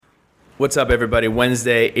What's up, everybody?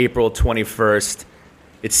 Wednesday, April 21st.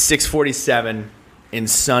 It's 6:47 in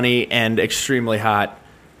sunny and extremely hot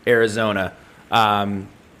Arizona.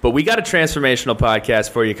 But we got a transformational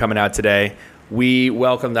podcast for you coming out today. We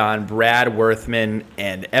welcomed on Brad Worthman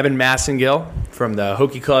and Evan Massengill from the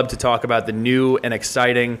Hokie Club to talk about the new and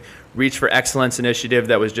exciting Reach for Excellence initiative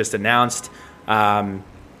that was just announced.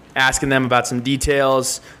 Asking them about some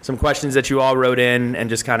details, some questions that you all wrote in, and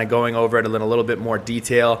just kind of going over it in a little bit more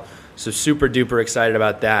detail. So super duper excited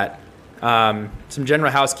about that. Some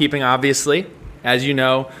general housekeeping, obviously. As you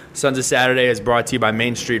know, Sons of Saturday is brought to you by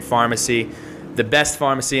Main Street Pharmacy, the best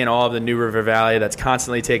pharmacy in all of the New River Valley that's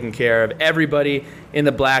constantly taking care of everybody in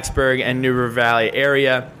the Blacksburg and New River Valley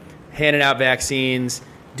area, handing out vaccines,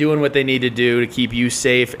 doing what they need to do to keep you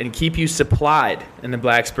safe and keep you supplied in the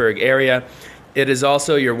Blacksburg area. It is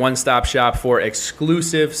also your one-stop shop for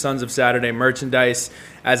exclusive Sons of Saturday merchandise.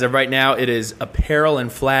 As of right now, it is apparel and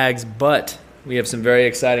flags, but we have some very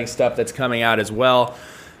exciting stuff that's coming out as well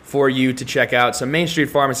for you to check out. So Main Street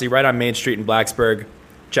Pharmacy, right on Main Street in Blacksburg.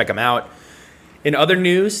 Check them out. In other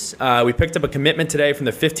news, we picked up a commitment today from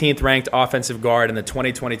the 15th ranked offensive guard in the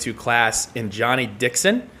 2022 class in Johnny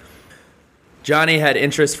Dixon. Johnny had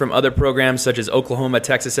interest from other programs such as Oklahoma,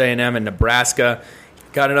 Texas A&M, and Nebraska.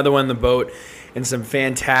 Got another one in the boat, and some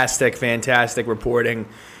fantastic reporting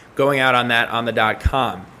going out on that on the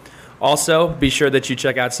 .com. Also, be sure that you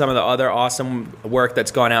check out some of the other awesome work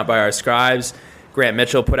that's gone out by our scribes. Grant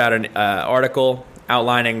Mitchell put out an article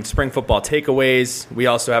outlining spring football takeaways. We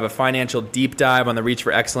also have a financial deep dive on the Reach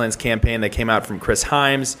for Excellence campaign that came out from Chris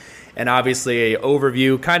Himes, and obviously an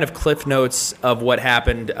overview, kind of cliff notes of what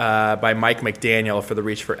happened by Mike McDaniel for the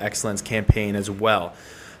Reach for Excellence campaign as well.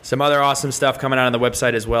 Some other awesome stuff coming out on the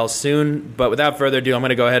website as well soon. But without further ado, I'm going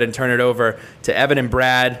to go ahead and turn it over to Evan and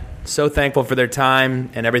Brad. So thankful for their time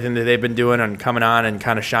and everything that they've been doing and coming on and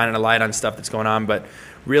kind of shining a light on stuff that's going on. But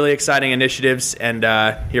really exciting initiatives, and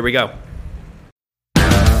here we go.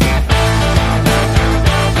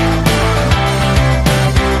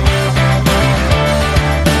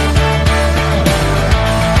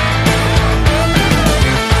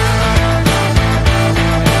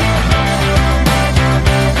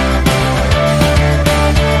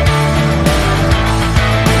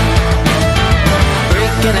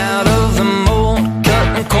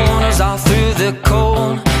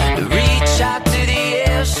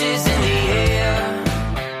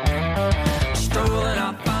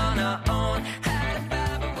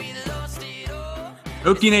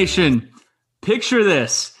 Hokie Nation, picture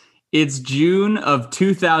this. It's June of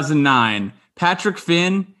 2009. Patrick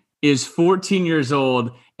Finn is 14 years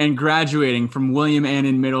old and graduating from William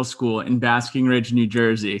Annan Middle School in Basking Ridge, New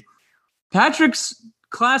Jersey. Patrick's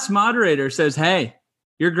class moderator says, "Hey,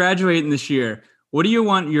 you're graduating this year. What do you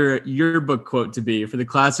want your yearbook quote to be for the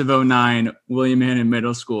class of 09 William Annan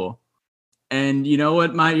Middle School?" And you know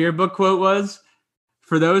what my yearbook quote was?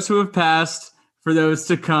 "For those who have passed, for those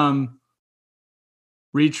to come,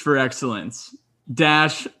 Reach for Excellence.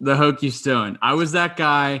 Dash the Hokie Stone." I was that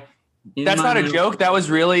guy. That's not a joke. That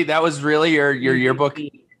was really your yearbook.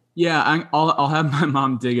 Yeah, I'll have my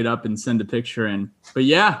mom dig it up and send a picture in. But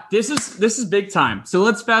yeah, this is big time. So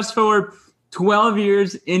let's fast forward 12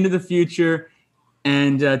 years into the future,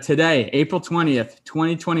 and today, April 20th,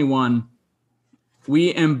 2021,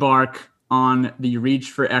 we embark on the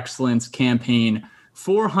Reach for Excellence campaign,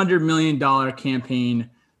 $400 million campaign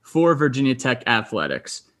for Virginia Tech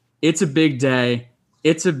athletics. It's a big day.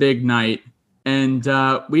 It's a big night. And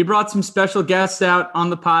we brought some special guests out on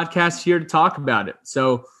the podcast here to talk about it.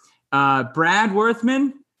 So Brad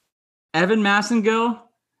Worthman, Evan Massengill,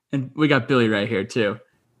 and we got Billy right here too.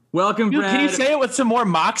 Welcome, Brad. Can you say it with some more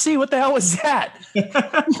moxie? What the hell was that?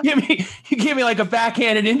 You gave me like a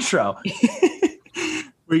backhanded intro.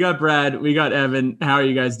 We got Brad. We got Evan. How are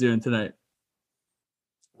you guys doing tonight?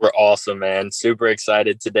 We're awesome, man. Super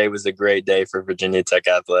excited. Today was a great day for Virginia Tech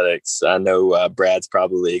athletics. I know Brad's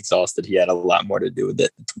probably exhausted. He had a lot more to do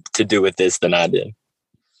with this than I did.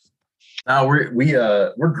 No,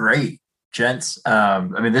 we're great, gents. I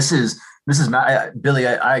mean, this is not Billy.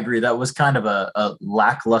 I agree. That was kind of a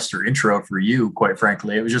lackluster intro for you, quite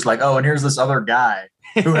frankly. It was just like, oh, and here's this other guy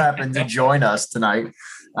who happened to join us tonight.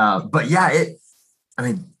 But yeah,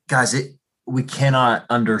 guys, we cannot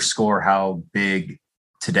underscore how big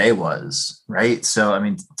today was, right? So, I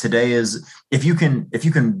mean, today is, if you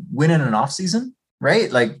can win in an off season,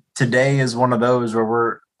 right? Like today is one of those where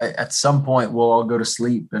we're at some point we'll all go to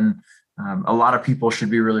sleep, and a lot of people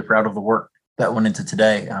should be really proud of the work that went into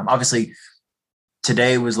today. Obviously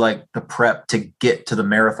today was like the prep to get to the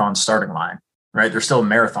marathon starting line, right? There's still a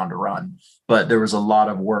marathon to run, but there was a lot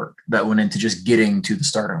of work that went into just getting to the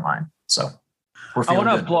starting line. So we're I feeling want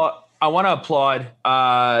to good. applaud. I want to applaud,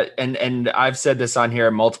 and I've said this on here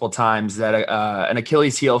multiple times that an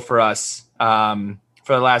Achilles heel for us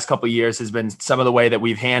for the last couple of years has been some of the way that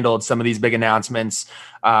we've handled some of these big announcements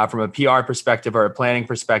from a PR perspective or a planning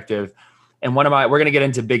perspective. And we're going to get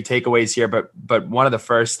into big takeaways here, but one of the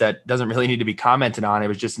first that doesn't really need to be commented on, it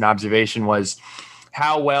was just an observation, was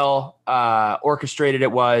how well orchestrated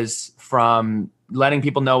it was, from letting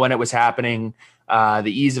people know when it was happening, the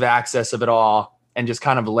ease of access of it all, and just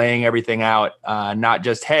kind of laying everything out. Not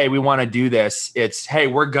just, hey, we want to do this. It's, hey,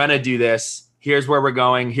 we're going to do this. Here's where we're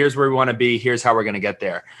going. Here's where we want to be. Here's how we're going to get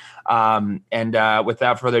there. And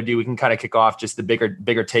without further ado, we can kind of kick off just the bigger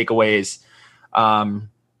takeaways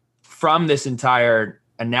from this entire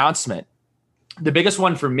announcement. The biggest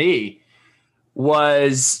one for me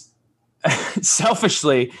was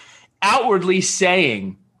selfishly, outwardly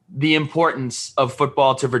saying the importance of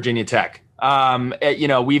football to Virginia Tech.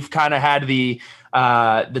 We've kind of had the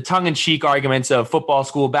tongue-in-cheek arguments of football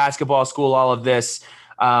school, basketball school, all of this.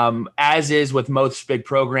 As is with most big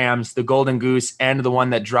programs, the golden goose and the one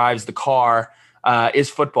that drives the car is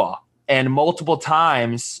football. And multiple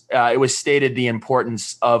times it was stated the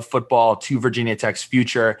importance of football to Virginia Tech's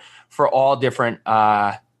future for all different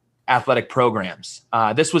athletic programs.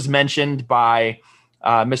 This was mentioned by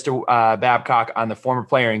Mr. Babcock on the former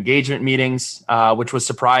player engagement meetings, which was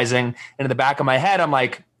surprising. And in the back of my head, I'm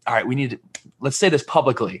like, all right, let's say this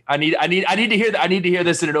publicly. I need to hear that. I need to hear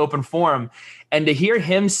this in an open forum, and to hear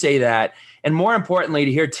him say that, and more importantly,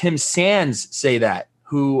 to hear Tim Sands say that,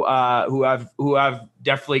 who I've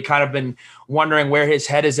definitely kind of been wondering where his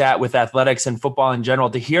head is at with athletics and football in general.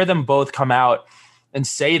 To hear them both come out and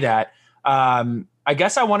say that, I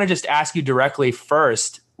guess I want to just ask you directly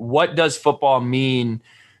first, what does football mean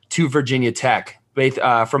to Virginia Tech, both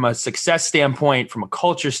from a success standpoint, from a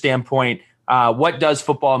culture standpoint? What does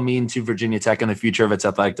football mean to Virginia Tech in the future of its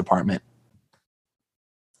athletic department?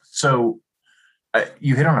 So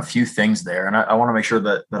you hit on a few things there, and I want to make sure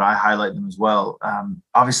that I highlight them as well.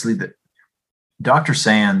 Obviously, Dr.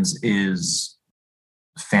 Sands is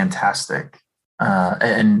fantastic.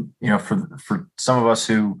 And, for some of us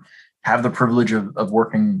who have the privilege of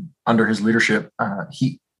working under his leadership,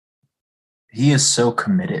 he is so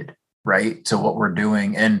committed, right, to what we're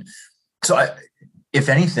doing. And so if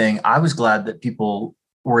anything, I was glad that people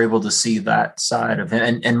were able to see that side of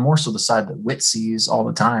him, and more so the side that Whit sees all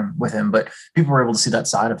the time with him, but people were able to see that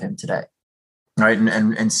side of him today, right?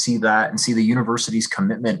 And see that, and see the university's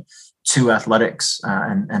commitment to athletics,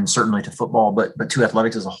 and certainly to football, but to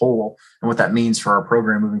athletics as a whole, and what that means for our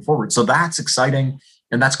program moving forward. So that's exciting,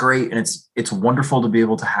 and that's great. And it's wonderful to be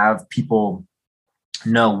able to have people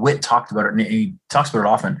know. Whit talked about it, and he talks about it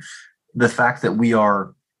often. The fact that we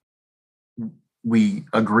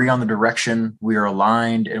agree on the direction, we are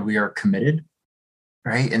aligned, and we are committed,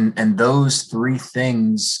 right? And those three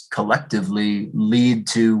things collectively lead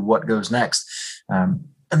to what goes next. And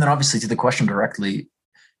then obviously, to the question directly,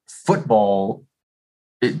 football,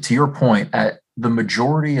 to your point, at the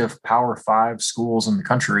majority of Power 5 schools in the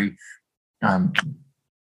country,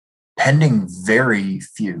 pending very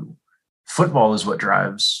few, football is what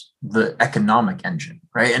drives the economic engine,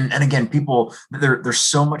 right? And again, people, there's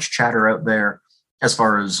so much chatter out there as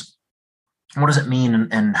far as what does it mean,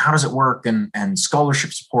 and how does it work, and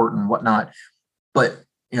scholarship support and whatnot. But,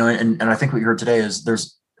 and I think what you heard today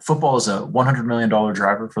is football is a $100 million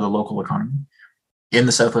driver for the local economy in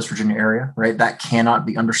the Southwest Virginia area, right? That cannot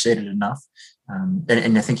be understated enough.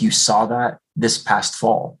 And I think you saw that this past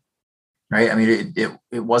fall, right? I mean,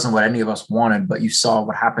 it wasn't what any of us wanted, but you saw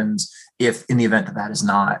what happens if in the event that is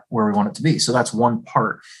not where we want it to be. So that's one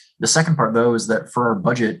part. The second part, though, is that for our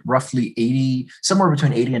budget, roughly somewhere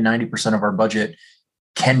between 80 and 90% of our budget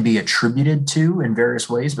can be attributed to, in various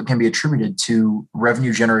ways, but can be attributed to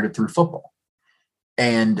revenue generated through football.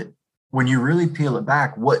 And when you really peel it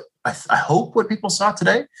back, what I hope what people saw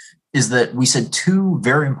today is that we said two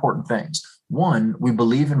very important things. One, we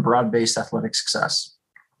believe in broad-based athletic success.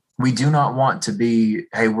 We do not want to be,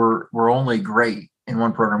 hey, we're only great in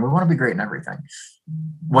one program. We want to be great in everything.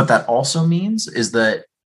 What that also means is that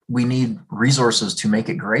we need resources to make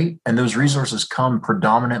it great. And those resources come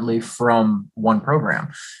predominantly from one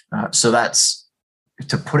program. So that's,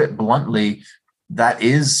 to put it bluntly, that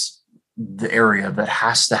is the area that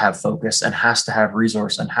has to have focus, and has to have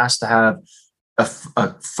resource, and has to have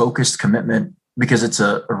a focused commitment, because it's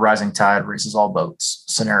a rising tide raises all boats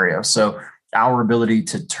scenario. So our ability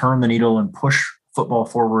to turn the needle and push football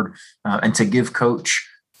forward, and to give coach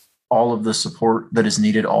all of the support that is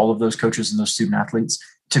needed, all of those coaches and those student athletes,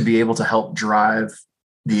 to be able to help drive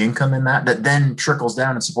the income in that then trickles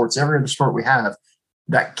down and supports every other sport we have.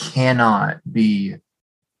 that cannot be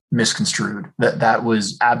misconstrued. That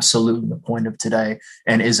was absolutely the point of today,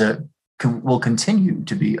 and will continue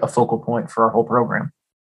to be a focal point for our whole program.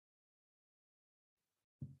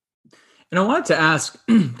 And I wanted to ask,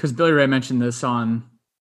 because Billy Ray mentioned this on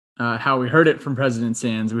how we heard it from President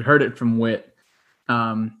Sands, we heard it from Whit.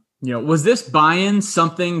 Was this buy-in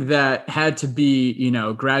something that had to be,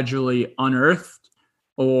 gradually unearthed,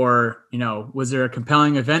 or, was there a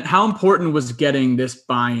compelling event? How important was getting this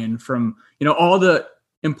buy-in from, all the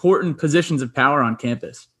important positions of power on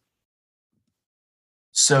campus?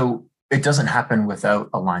 So it doesn't happen without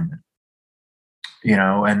alignment,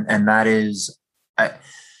 and that is, I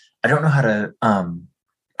don't know how to,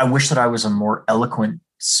 I wish that I was a more eloquent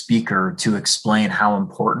speaker to explain how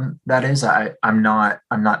important that is. I'm not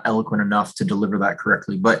eloquent enough to deliver that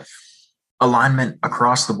correctly, but alignment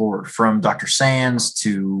across the board, from Dr. Sands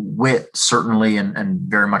to Whit, certainly, and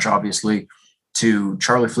very much obviously, to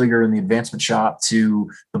Charlie Flieger in the advancement shop,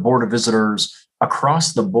 to the board of visitors,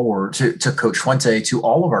 across the board, to Coach Fuente, to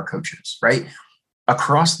all of our coaches, right?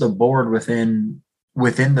 Across the board within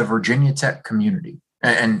the Virginia Tech community,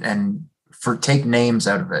 and take names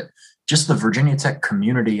out of it, just the Virginia Tech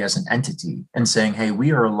community as an entity, and saying, hey,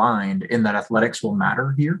 we are aligned in that athletics will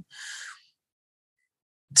matter here.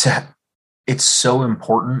 It's so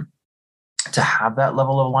important to have that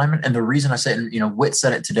level of alignment. And the reason I say it, Whit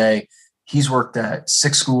said it today, he's worked at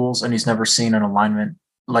 6 schools and he's never seen an alignment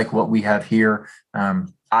like what we have here.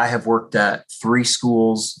 I have worked at 3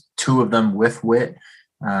 schools, 2 of them with Whit.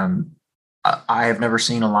 I have never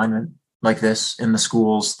seen alignment like this in the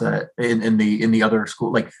schools that in the other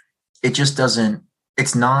school. Like, it just doesn't,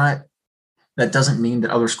 that doesn't mean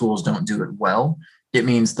that other schools don't do it well. It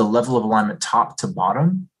means the level of alignment top to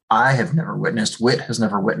bottom, I have never witnessed, Whit has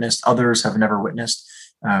never witnessed, others have never witnessed.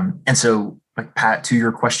 And so, like, Pat, to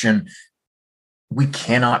your question, we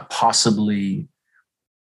cannot possibly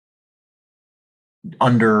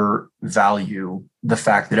undervalue the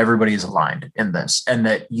fact that everybody is aligned in this, and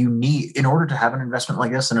that you need, in order to have an investment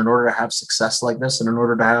like this, and in order to have success like this, and in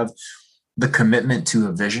order to have the commitment to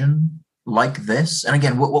a vision like this. And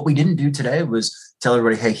again, what we didn't do today was tell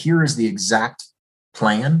everybody, hey, here is the exact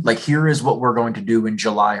plan. Like, here is what we're going to do in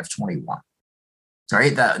July of 21.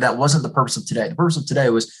 Right? That wasn't the purpose of today. The purpose of today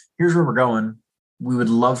was, here's where we're going. We would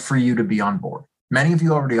love for you to be on board. Many of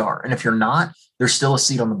you already are. And if you're not, there's still a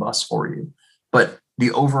seat on the bus for you. But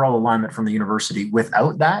the overall alignment from the university,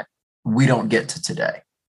 without that, we don't get to today.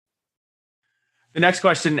 The next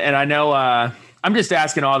question, and I know I'm just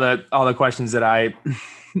asking all the questions that I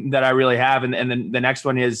really have, and then the next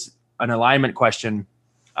one is an alignment question.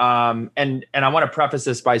 And I want to preface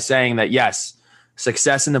this by saying that, yes,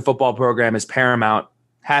 success in the football program is paramount,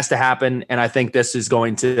 has to happen, and I think this is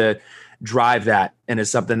going to drive that, and is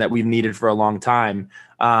something that we've needed for a long time.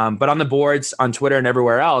 But on the boards, on Twitter, and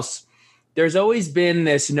everywhere else, there's always been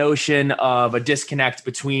this notion of a disconnect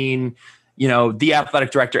between, the athletic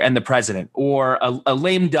director and the president, or a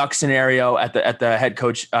lame duck scenario at the head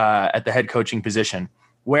coach, at the head coaching position.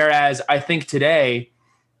 Whereas I think today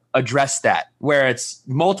addressed that, where it's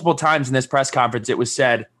multiple times in this press conference, it was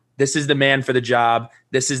said, this is the man for the job.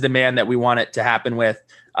 This is the man that we want it to happen with.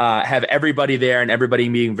 Have everybody there, and everybody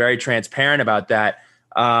being very transparent about that.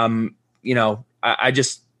 I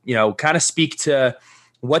just, kind of speak to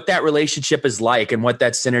what that relationship is like, and what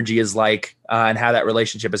that synergy is like, and how that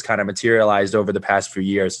relationship has kind of materialized over the past few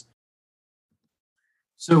years.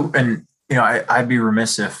 So, and, I'd be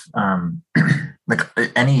remiss if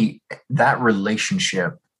that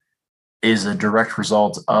relationship is a direct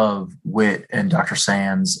result of Whit and Dr.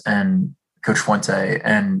 Sands and Coach Fuente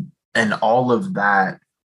and all of that,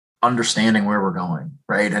 understanding where we're going,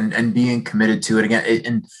 right? And being committed to it again.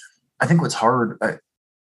 And I think what's hard,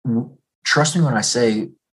 trust me when I say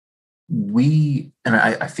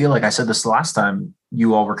I feel like I said this the last time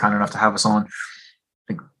you all were kind enough to have us on,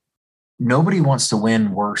 like, nobody wants to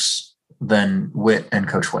win worse than Whit and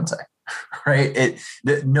Coach Fuente, right?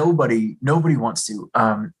 Nobody wants to.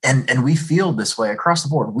 And we feel this way across the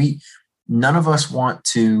board. None of us want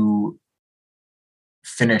to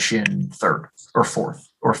finish in 3rd or 4th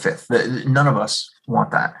or 5th. None of us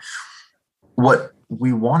want that. What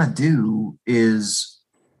we want to do is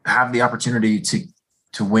have the opportunity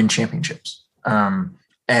to win championships.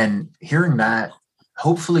 And hearing that,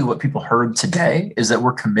 hopefully what people heard today is that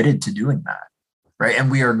we're committed to doing that, right? And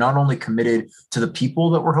we are not only committed to the people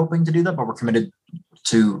that we're hoping to do that, but we're committed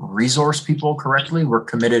to resource people correctly. We're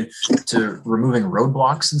committed to removing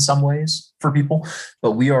roadblocks in some ways for people,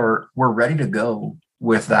 but we're ready to go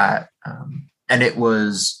with that. And it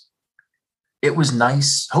was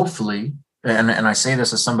nice, hopefully. And I say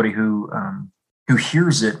this as somebody who who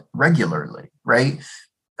hears it regularly, right?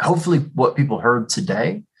 Hopefully what people heard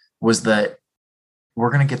today was that we're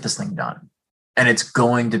going to get this thing done and it's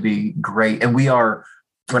going to be great. And we are,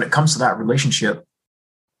 when it comes to that relationship,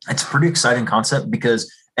 it's a pretty exciting concept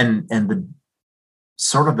because, and the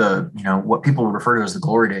sort of the, what people refer to as the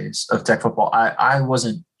glory days of tech football. I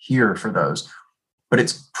wasn't here for those, but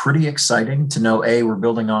it's pretty exciting to know, we're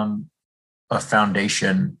building on a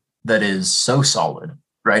foundation that is so solid,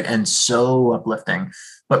 right? And so uplifting,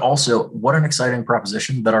 but also what an exciting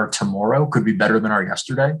proposition that our tomorrow could be better than our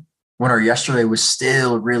yesterday when our yesterday was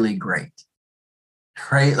still really great,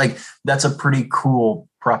 right? Like that's a pretty cool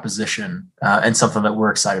proposition and something that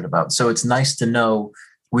we're excited about. So it's nice to know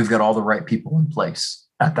we've got all the right people in place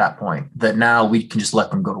at that point that now we can just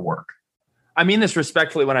let them go to work. I mean this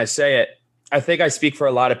respectfully when I say it. I think I speak for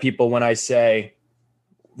a lot of people when I say,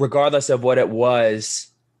 regardless of what it was,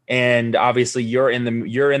 and obviously you're in the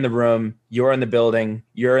room, you're in the building,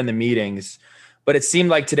 you're in the meetings, but it seemed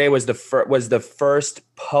like today was the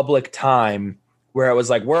first public time where it was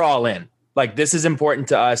like, we're all in. Like, this is important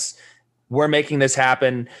to us. We're making this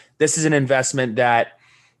happen. This is an investment that,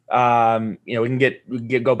 we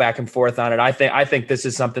can go back and forth on it. I think this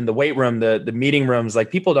is something, the weight room, the meeting rooms,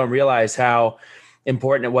 like people don't realize how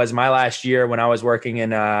important it was my last year when I was working in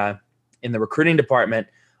the recruiting department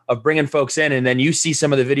of bringing folks in. And then you see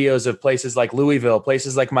some of the videos of places like Louisville,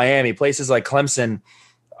 places like Miami, places like Clemson.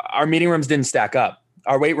 Our meeting rooms didn't stack up.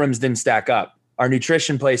 Our weight rooms didn't stack up. Our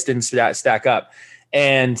nutrition place didn't stack up.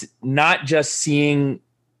 And not just seeing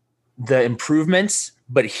the improvements,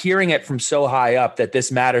 but hearing it from so high up that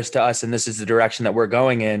this matters to us and this is the direction that we're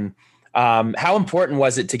going in. How important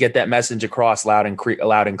was it to get that message across loud and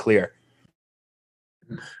clear?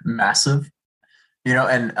 Massive,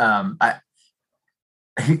 and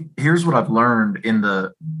here's what I've learned in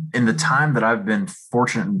the time that I've been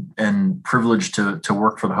fortunate and privileged to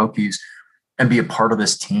work for the Hokies and be a part of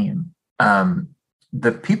this team.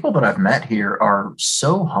 The people that I've met here are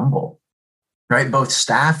so humble, right? Both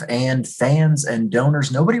staff and fans and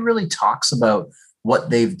donors. Nobody really talks about what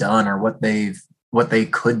they've done or what they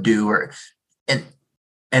could do, and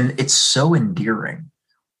it's so endearing.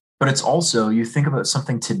 But it's also, you think about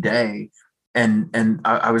something today, and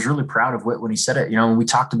I was really proud of Whit when he said it. When we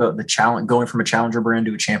talked about the challenge, going from a challenger brand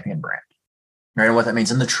to a champion brand, right? And what that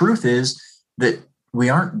means. And the truth is that we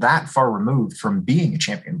aren't that far removed from being a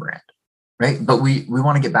champion brand, right? But we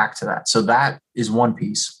want to get back to that. So that is one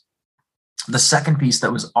piece. The second piece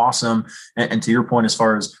that was awesome, and to your point, as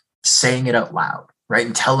far as saying it out loud, right,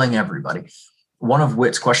 and telling everybody. One of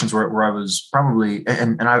Whit's questions where I was probably,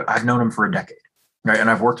 and I've known him for a decade. Right.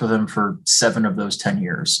 And I've worked with him for 7 of those 10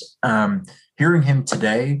 years. Hearing him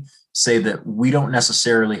today say that we don't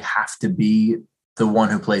necessarily have to be the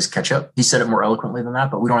one who plays catch up. He said it more eloquently than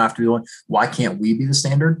that, but we don't have to be the one. Why can't we be the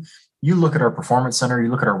standard? You look at our performance center,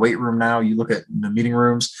 you look at our weight room now, you look at the meeting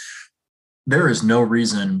rooms. There is no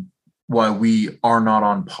reason why we are not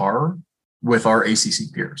on par with our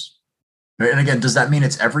ACC peers. Right? And again, does that mean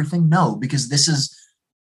it's everything? No, because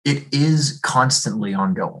it is constantly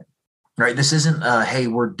ongoing. Right. This isn't hey,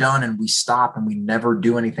 we're done and we stop and we never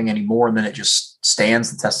do anything anymore. And then it just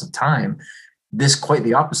stands the test of time. This, quite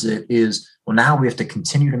the opposite, is, well, now we have to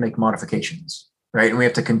continue to make modifications. Right. And we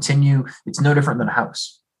have to continue. It's no different than a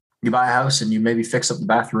house. You buy a house and you maybe fix up the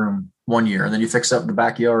bathroom one year, and then you fix up the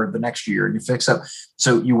backyard the next year, and you fix up.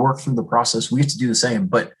 So you work through the process. We have to do the same,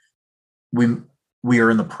 but we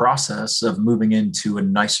are in the process of moving into a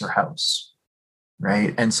nicer house.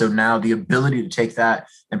 Right. And so now the ability to take that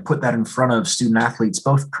and put that in front of student athletes,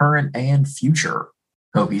 both current and future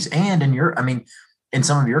Hokies, and in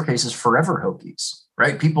some of your cases, forever Hokies,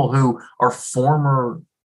 right? People who are former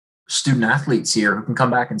student athletes here who can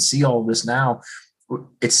come back and see all of this now.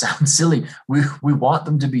 It sounds silly. We want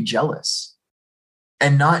them to be jealous,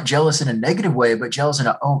 and not jealous in a negative way, but jealous in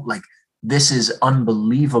this is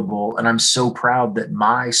unbelievable. And I'm so proud that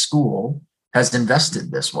my school has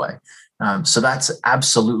invested this way. So that's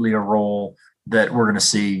absolutely a role that we're going to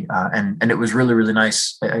see. And it was really, really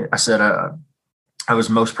nice. I said I was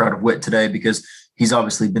most proud of Whit today because he's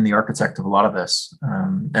obviously been the architect of a lot of this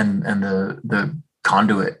and the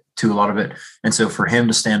conduit to a lot of it. And so for him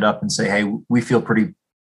to stand up and say, hey, we feel pretty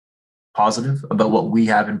positive about what we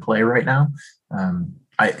have in play right now.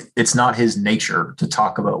 It's not his nature to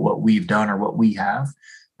talk about what we've done or what we have.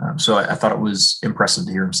 So I thought it was impressive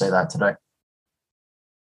to hear him say that today.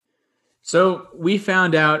 So we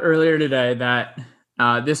found out earlier today that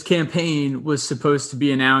this campaign was supposed to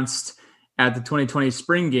be announced at the 2020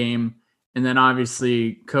 spring game, and then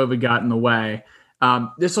obviously COVID got in the way.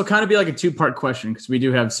 This will kind of be like a 2-part question because we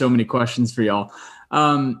do have so many questions for y'all.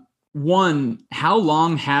 one, how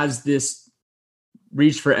long has this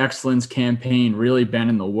Reach for Excellence campaign really been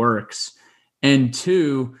in the works? And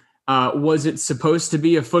two, was it supposed to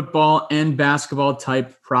be a football and basketball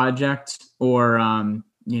type project, or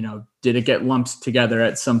did it get lumped together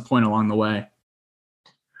at some point along the way?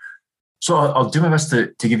 So I'll do my best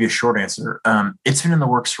to give you a short answer. It's been in the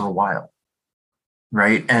works for a while,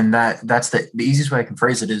 right? And that's the easiest way I can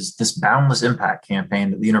phrase it is this Boundless Impact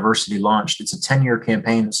campaign that the university launched. It's a 10-year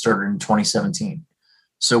campaign that started in 2017.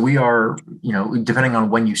 So we are, depending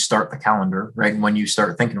on when you start the calendar, right, and when you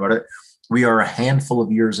start thinking about it, we are a handful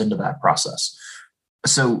of years into that process.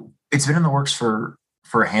 So it's been in the works for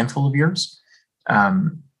a handful of years.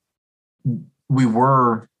 We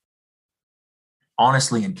were,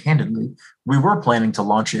 honestly and candidly, we were planning to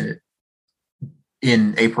launch it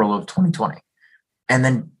in April of 2020. And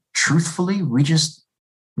then truthfully, we just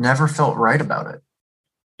never felt right about it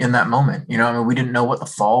in that moment. We didn't know what the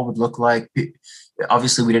fall would look like.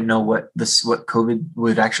 Obviously, we didn't know what COVID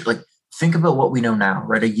would actually like. Think about what we know now,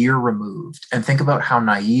 right? A year removed, and think about how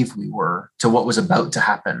naive we were to what was about to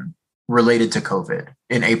happen related to COVID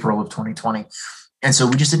in April of 2020. And so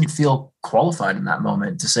we just didn't feel qualified in that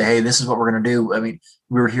moment to say, hey, this is what we're going to do. I mean,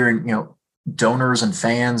 we were hearing, donors and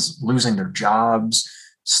fans losing their jobs.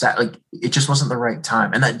 It just wasn't the right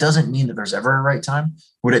time. And that doesn't mean that there's ever a right time.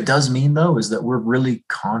 What it does mean, though, is that we're really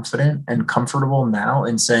confident and comfortable now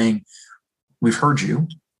in saying, we've heard you,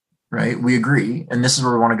 right? We agree. And this is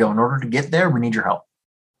where we want to go. In order to get there, we need your help.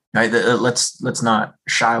 Right? Let's not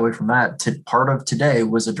shy away from that. Part of today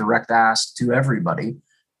was a direct ask to everybody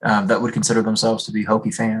that would consider themselves to be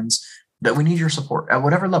Hokie fans, that we need your support at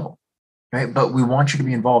whatever level, right? But we want you to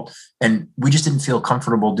be involved. And we just didn't feel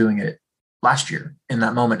comfortable doing it last year in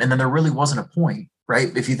that moment. And then there really wasn't a point,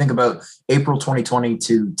 right? If you think about April 2020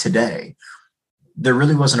 to today, there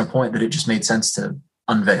really wasn't a point that it just made sense to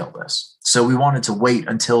unveil this. So we wanted to wait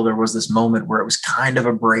until there was this moment where it was kind of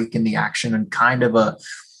a break in the action and kind of a,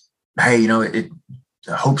 hey,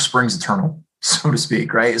 hope springs eternal, so to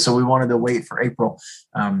speak, right? So we wanted to wait for April.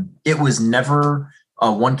 It was never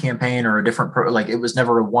a one campaign or a different it was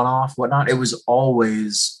never a one-off, whatnot. It was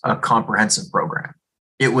always a comprehensive program.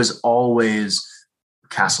 It was always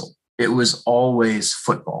Castle. It was always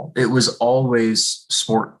football. It was always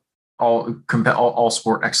sport, all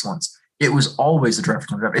sport excellence. It was always the Drive for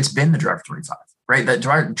 25. It's been the Drive for 25, right? That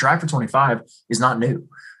drive for 25 is not new.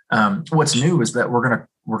 What's new is that we're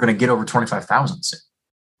gonna get over 25,000 soon.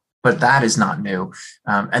 But that is not new.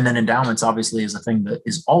 And then endowments obviously is a thing that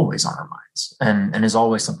is always on our minds and is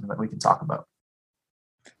always something that we can talk about.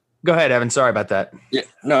 Go ahead, Evan. Sorry about that. Yeah,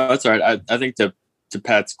 no, that's all right. I think to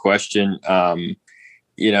Pat's question, the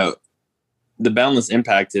Boundless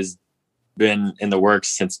Impact has been in the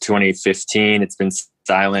works since 2015. It's been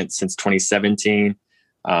silent since 2017.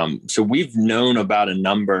 So we've known about a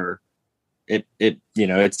number.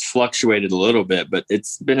 It's fluctuated a little bit, but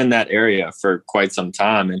it's been in that area for quite some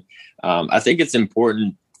time. And I think it's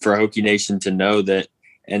important for Hokie Nation to know that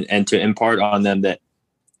and to impart on them that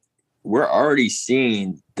we're already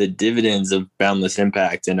seeing the dividends of Boundless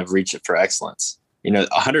Impact and of Reach for Excellence.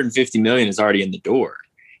 150 million is already in the door.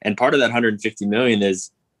 And part of that 150 million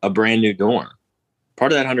is a brand new dorm.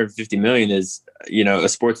 Part of that 150 million is, a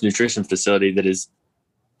sports nutrition facility that is,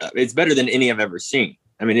 it's better than any I've ever seen.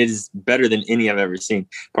 I mean, it is better than any I've ever seen.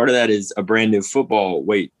 Part of that is a brand new football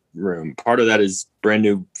weight room. Part of that is brand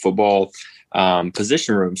new football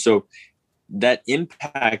position room. So that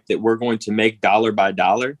impact that we're going to make dollar by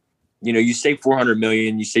dollar, you say 400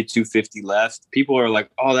 million, you say 250 left. People are like,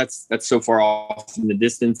 oh, that's so far off in the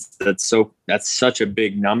distance. That's such a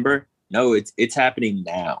big number. No, it's happening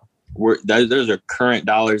now. Those are current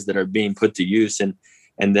dollars that are being put to use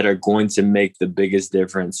and that are going to make the biggest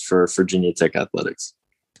difference for Virginia Tech athletics.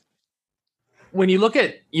 When you look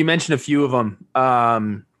at, you mentioned a few of them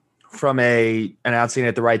from an announcing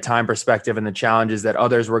at the right time perspective and the challenges that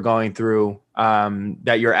others were going through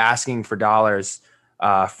that you're asking for dollars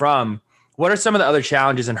from. What are some of the other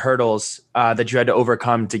challenges and hurdles that you had to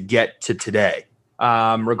overcome to get to today,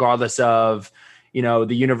 regardless of, the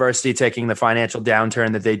university taking the financial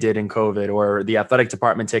downturn that they did in COVID or the athletic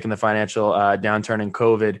department taking the financial downturn in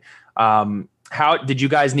COVID? How did you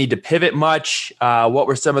guys need to pivot much? What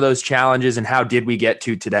were some of those challenges and how did we get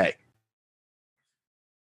to today?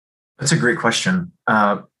 That's a great question.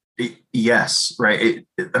 Yes, right.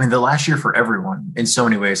 The last year for everyone in so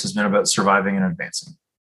many ways has been about surviving and advancing,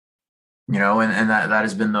 and that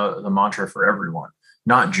has been the mantra for everyone,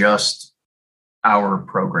 not just our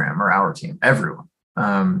program or our team, everyone.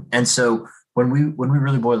 And so when we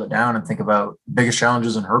really boil it down and think about biggest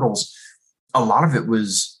challenges and hurdles, a lot of it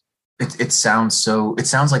was it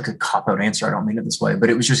sounds like a cop-out answer. I don't mean it this way, but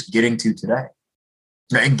it was just getting to today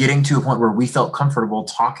and getting to a point where we felt comfortable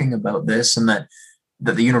talking about this, and that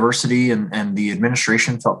the university and the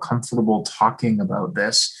administration felt comfortable talking about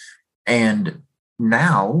this. And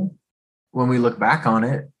now when we look back on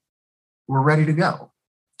it, we're ready to go.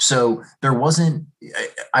 So there wasn't,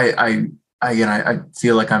 I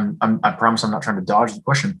feel like I promise I'm not trying to dodge the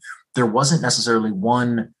question. There wasn't necessarily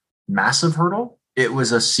one massive hurdle. It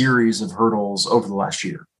was a series of hurdles over the last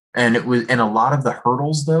year. And a lot of the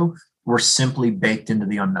hurdles though were simply baked into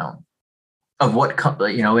the unknown of what,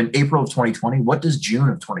 in April of 2020, what does June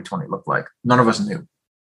of 2020 look like? None of us knew.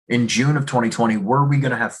 In June of 2020, were we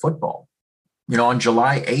going to have football? On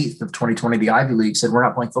July 8th of 2020, the Ivy League said, we're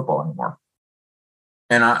not playing football anymore.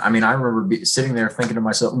 And I remember sitting there thinking to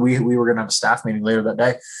myself, we were going to have a staff meeting later that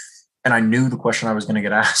day. And I knew the question I was going to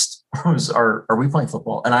get asked was, are we playing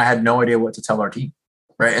football? And I had no idea what to tell our team.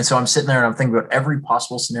 Right. And so I'm sitting there and I'm thinking about every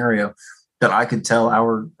possible scenario that I could tell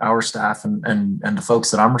our staff and the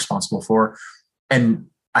folks that I'm responsible for. And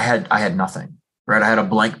I had nothing, right? I had a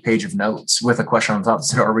blank page of notes with a question on top that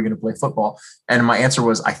said, are we going to play football? And my answer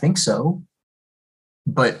was, I think so,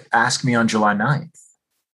 but ask me on July 9th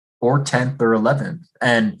or 10th or 11th.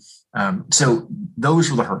 And so those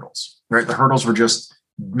were the hurdles, right? The hurdles were just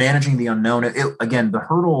managing the unknown. Again, the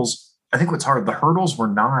hurdles, I think what's hard, the hurdles were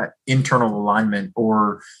not internal alignment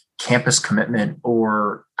or campus commitment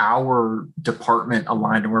or our department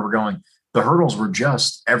aligned to where we're going. The hurdles were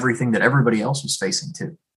just everything that everybody else was facing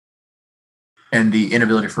too. And the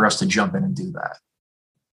inability for us to jump in and do that.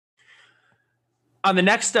 On the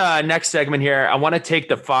next segment here, I want to take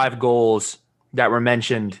the 5 goals that were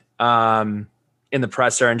mentioned in the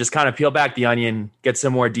presser and just kind of peel back the onion, get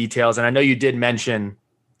some more details. And I know you did mention,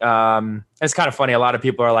 it's kind of funny. A lot of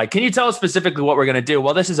people are like, can you tell us specifically what we're going to do?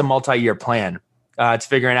 Well, this is a multi-year plan. It's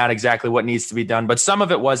figuring out exactly what needs to be done, but some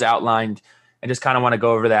of it was outlined and just kind of want to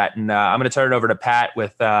go over that. And I'm going to turn it over to Pat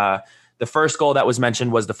with the first goal that was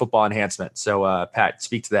mentioned was the football enhancement. So Pat,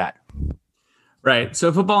 speak to that. Right.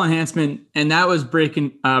 So football enhancement, and that was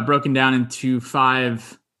broken down into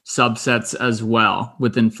 5 subsets as well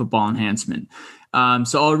within football enhancement.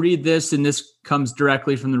 So I'll read this, and this comes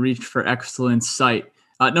directly from the Reach for Excellence site.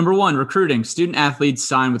 Number 1, recruiting. Student athletes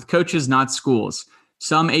sign with coaches, not schools.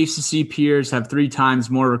 Some ACC peers have 3 times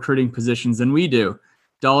more recruiting positions than we do.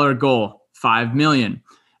 Dollar goal, $5 million.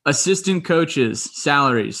 Assistant coaches,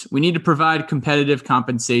 salaries. We need to provide competitive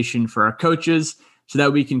compensation for our coaches so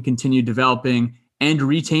that we can continue developing and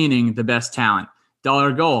retaining the best talent.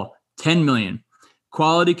 Dollar goal, $10 million.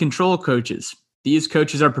 Quality control coaches. These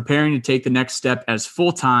coaches are preparing to take the next step as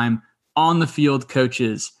full-time on-the-field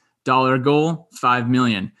coaches. Dollar goal, $5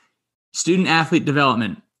 million. Student athlete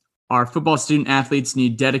development. Our football student athletes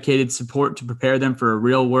need dedicated support to prepare them for a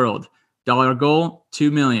real world. Dollar goal,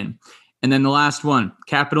 $2 million. And then the last one,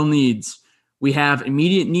 capital needs. We have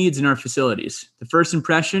immediate needs in our facilities. The first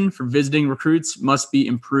impression for visiting recruits must be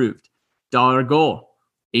improved. Dollar goal,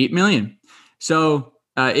 $8 million. So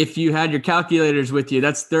if you had your calculators with you,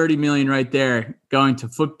 that's $30 million right there going to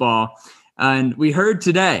football. And we heard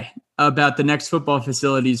today about the next football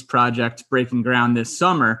facilities project breaking ground this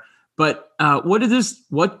summer. But what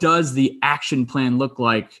does the action plan look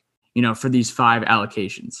like, for these 5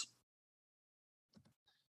 allocations?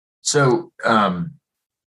 So,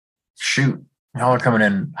 shoot, y'all are coming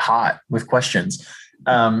in hot with questions.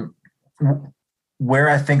 Where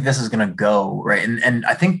I think this is going to go, right? And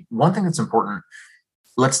I think one thing that's important,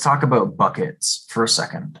 let's talk about buckets for a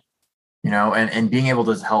second, and being able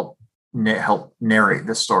to help narrate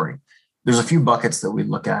this story. There's a few buckets that we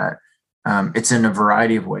look at. It's in a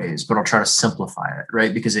variety of ways, but I'll try to simplify it,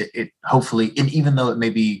 right? Because it hopefully, and even though it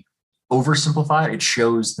may be oversimplified, it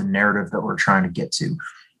shows the narrative that we're trying to get to.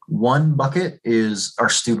 One bucket is our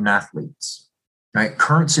student athletes, right?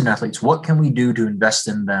 Current student athletes. What can we do to invest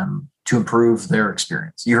in them to improve their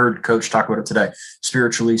experience? You heard Coach talk about it today,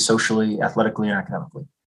 spiritually, socially, athletically, and academically.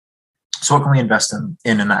 So what can we invest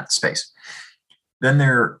in that space? Then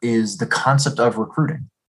there is the concept of recruiting,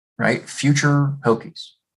 right? Future Hokies.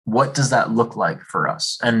 What does that look like for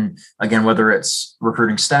us? And again, whether it's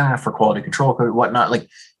recruiting staff or quality control, whatnot, like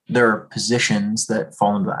there are positions that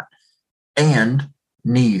fall into that and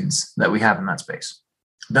needs that we have in that space.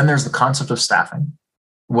 Then there's the concept of staffing.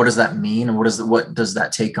 What does that mean? And what does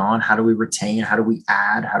that take on? How do we retain? How do we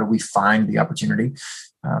add? How do we find the opportunity?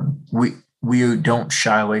 We don't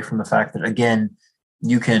shy away from the fact that, again,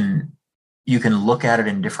 you can look at it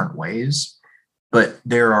in different ways, but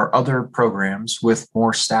there are other programs with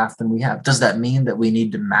more staff than we have. Does that mean that we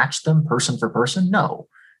need to match them person for person? No,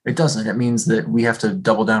 it doesn't. It means that we have to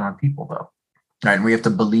double down on people, though. right? And we have to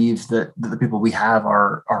believe that the people we have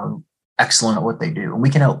are excellent at what they do, and we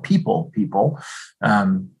can help people.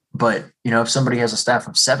 But if somebody has a staff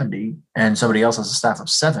of 70 and somebody else has a staff of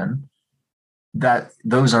 7, that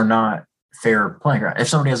those are not fair playing ground. If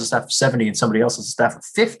somebody has a staff of 70 and somebody else has a staff of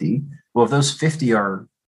 50, well, if those 50 are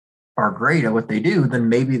great at what they do, then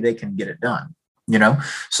maybe they can get it done.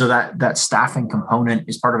 So that staffing component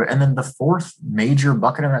is part of it. And then the fourth major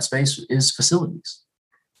bucket in that space is facilities.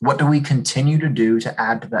 What do we continue to do to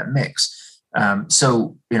add to that mix?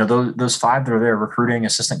 So those 5 that are there: recruiting,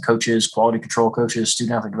 assistant coaches, quality control coaches,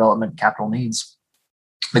 student athlete development, capital needs.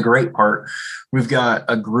 The great part, we've got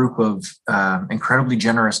a group of incredibly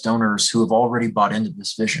generous donors who have already bought into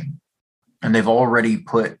this vision, and they've already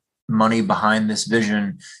put money behind this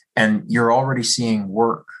vision, and you're already seeing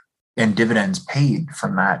work and dividends paid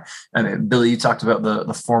from that. I mean, Billy, you talked about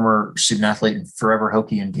the former student athlete and Forever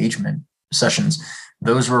Hokie engagement sessions.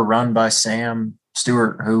 Those were run by Sam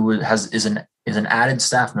Stewart, who is an added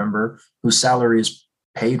staff member whose salary is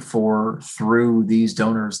paid for through these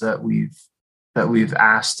donors that we've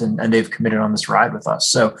asked, and they've committed on this ride with us.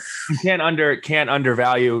 So you can't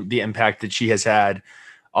undervalue the impact that she has had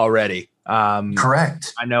already.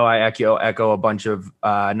 Correct. I know I echo a bunch of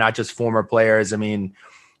not just former players. I mean,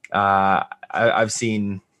 I've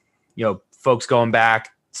seen folks going back,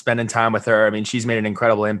 spending time with her. I mean, she's made an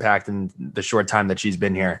incredible impact in the short time that she's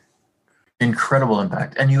been here. Incredible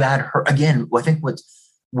impact. And you add her again. I think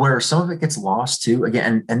where some of it gets lost too,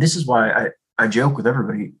 again, and this is why I joke with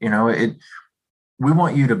everybody, we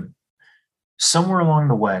want you to, somewhere along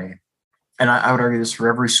the way, and I would argue this for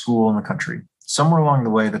every school in the country, somewhere along the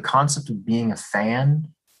way, the concept of being a fan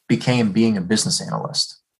became being a business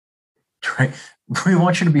analyst, right? We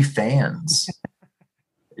want you to be fans.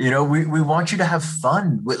 We want you to have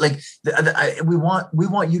fun. We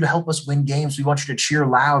want you to help us win games. We want you to cheer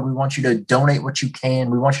loud. We want you to donate what you can.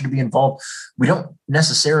 We want you to be involved. We don't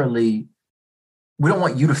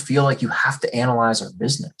want you to feel like you have to analyze our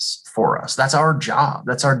business for us. That's our job.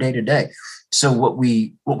 That's our day to day. So what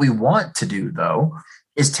we want to do though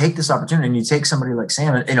is take this opportunity, and you take somebody like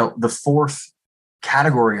Sam, and the fourth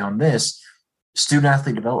category on this, student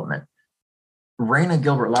athlete development. Raina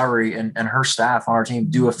Gilbert Lowry and her staff on our team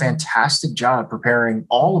do a fantastic job preparing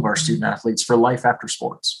all of our student athletes for life after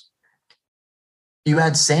sports. You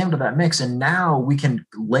add Sam to that mix, and now we can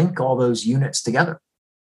link all those units together,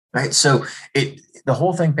 right? So the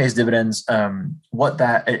whole thing pays dividends. Again,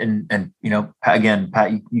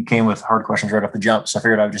 Pat, you came with hard questions right off the jump, so I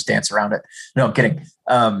figured I would just dance around it. No, I'm kidding.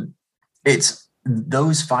 It's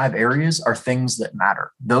those 5 areas are things that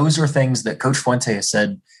matter. Those are things that Coach Fuente has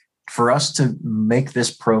said, for us to make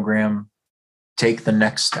this program take the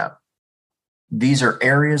next step. These are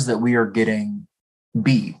areas that we are getting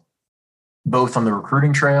beat, both on the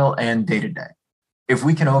recruiting trail and day to day. If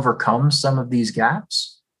we can overcome some of these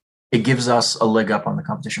gaps, it gives us a leg up on the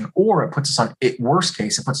competition, or it puts us on, worst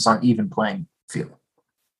case, it puts us on even playing field.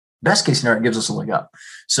 Best case scenario, it gives us a leg up.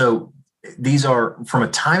 So these are, from a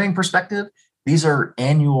timing perspective, these are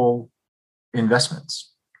annual investments.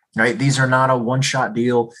 Right. These are not a one-shot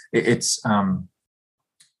deal. It's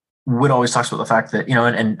Wood always talks about the fact that,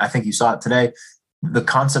 and I think you saw it today, the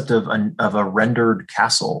concept of a rendered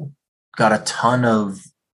castle got a ton of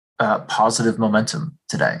positive momentum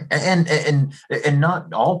today, and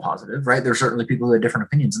not all positive, right? There's certainly people who have different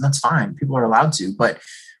opinions, and that's fine. People are allowed to, but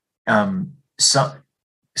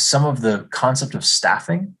some of the concept of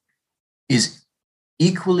staffing is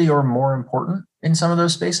equally or more important in some of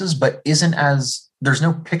those spaces, but isn't as, there's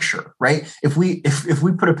no picture, right? If we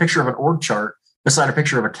put a picture of an org chart beside a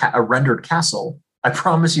picture of a rendered castle, I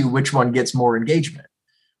promise you which one gets more engagement.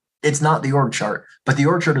 It's not the org chart, but the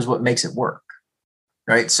org chart is what makes it work,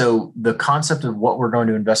 right? So the concept of what we're going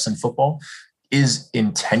to invest in football is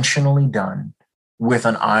intentionally done with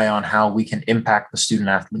an eye on how we can impact the student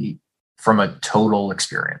athlete from a total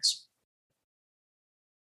experience.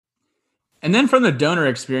 And then from the donor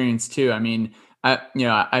experience too. I mean,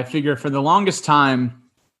 I figure for the longest time,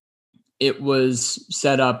 it was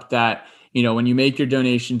set up that, when you make your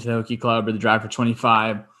donation to the Hokie Club or the Drive for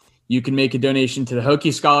 25, you can make a donation to the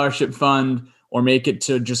Hokie Scholarship Fund or make it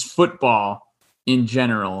to just football in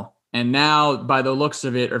general. And now, by the looks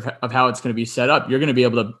of it, of how it's going to be set up, you're going to be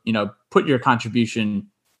able to, put your contribution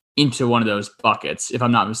into one of those buckets, if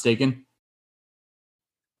I'm not mistaken.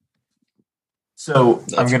 So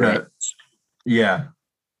I'm going to, yeah.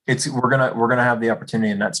 We're gonna have the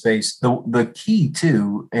opportunity in that space. The key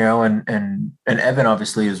too, and Evan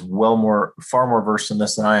obviously is far more versed in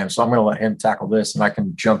this than I am. So I'm gonna let him tackle this, and I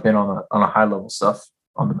can jump in on a high level stuff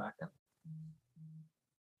on the back end.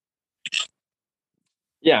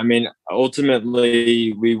 Yeah, I mean,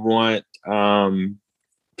 ultimately, we want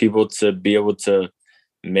people to be able to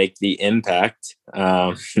make the impact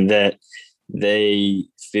that they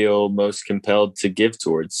feel most compelled to give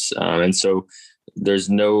towards. And so there's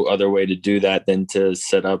no other way to do that than to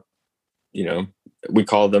set up, we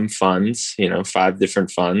call them funds, 5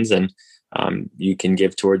 different funds. And you can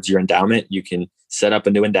give towards your endowment. You can set up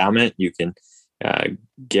a new endowment. You can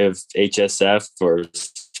give HSF for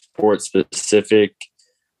sports specific.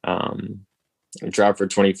 Drive for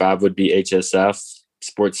 25 would be HSF.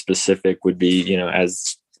 Sports specific would be,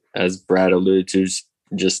 as Brad alluded to,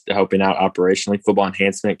 just helping out operationally. Football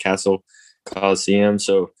enhancement, Castle Coliseum.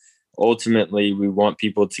 So ultimately, we want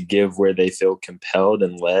people to give where they feel compelled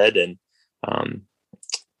and led. And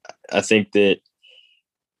I think that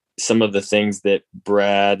some of the things that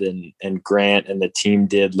Brad and Grant and the team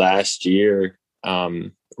did last year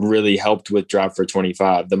really helped with Drive for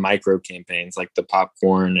 25. The micro campaigns like the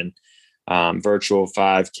popcorn and virtual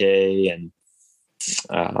 5K and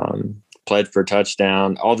Pledge for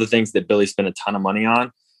Touchdown, all the things that Billy spent a ton of money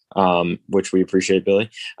on, which we appreciate, Billy.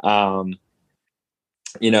 All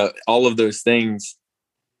of those things,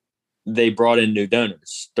 they brought in new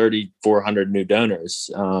donors, 3,400 new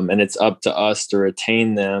donors. And it's up to us to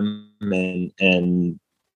retain them and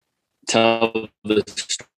tell the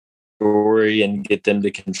story and get them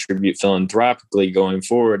to contribute philanthropically going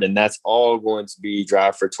forward. And that's all going to be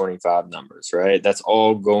Drive for 25 numbers, right? That's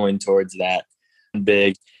all going towards that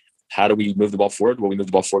big. How do we move the ball forward? Well, we move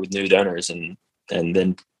the ball forward with new donors and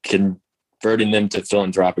then converting them to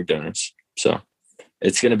philanthropic donors. So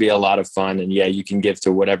it's going to be a lot of fun. And yeah, you can give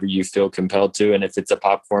to whatever you feel compelled to. And if it's a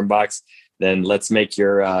popcorn box, then let's make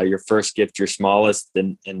your first gift your smallest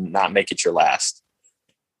and not make it your last.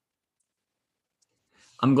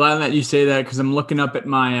 I'm glad that you say that because I'm looking up at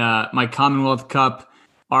my my Commonwealth Cup,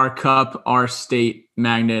 our state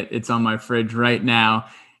magnet. It's on my fridge right now.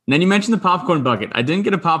 And then you mentioned the popcorn bucket. I didn't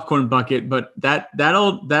get a popcorn bucket, but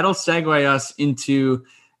that'll segue us into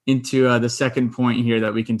the second point here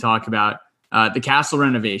that we can talk about, the castle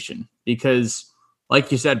renovation. Because,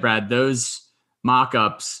 like you said, Brad, those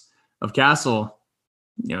mock-ups of Castle,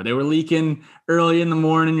 they were leaking early in the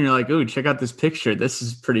morning. You're like, oh, check out this picture. This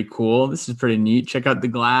is pretty cool. This is pretty neat. Check out the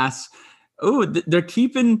glass. Oh, they're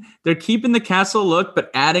keeping the Castle look, but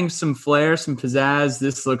adding some flair, some pizzazz.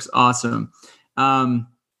 This looks awesome.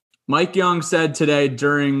 Mike Young said today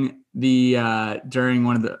during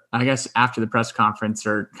one of the, I guess after the press conference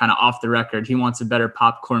or kind of off the record, he wants a better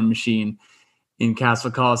popcorn machine in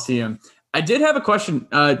Castle Coliseum. I did have a question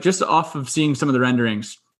just off of seeing some of the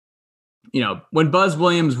renderings. When Buzz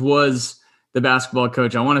Williams was the basketball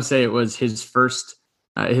coach, I want to say it was his first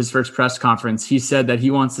press conference. He said that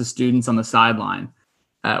he wants the students on the sideline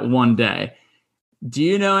one day. Do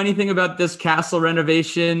you know anything about this Castle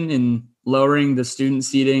renovation and lowering the student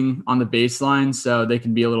seating on the baseline so they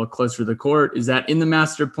can be a little closer to the court? Is that in the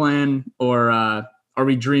master plan, or are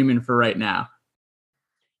we dreaming for right now?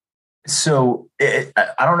 So I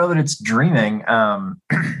don't know that it's dreaming. I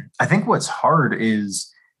think what's hard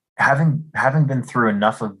is having been through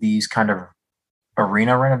enough of these kind of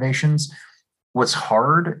arena renovations. What's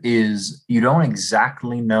hard is you don't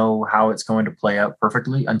exactly know how it's going to play out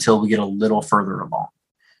perfectly until we get a little further along.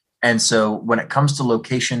 And so when it comes to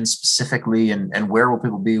location specifically and where will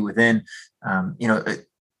people be within, I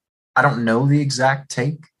don't know the exact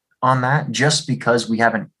take on that just because we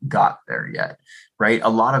haven't got there yet, right? A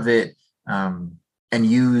lot of it, and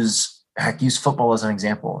use football as an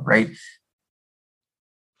example, right?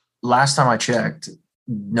 Last time I checked,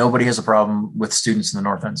 nobody has a problem with students in the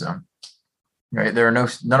north end zone. Right.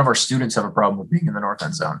 None of our students have a problem with being in the north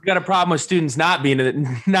end zone. We got a problem with students not being in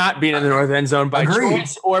the north end zone by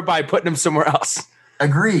choice or by putting them somewhere else.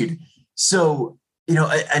 Agreed. So,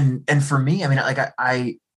 and for me, I mean, like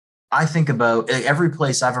I think about every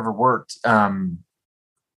place I've ever worked, the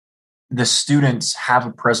students have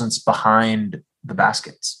a presence behind the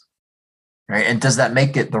baskets. Right. And does that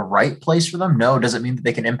make it the right place for them? No. Does it mean that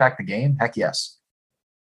they can impact the game? Heck yes.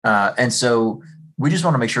 And so we just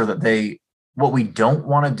want to make sure that what we don't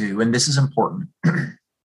want to do, and this is important,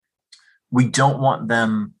 we don't want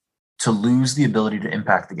them to lose the ability to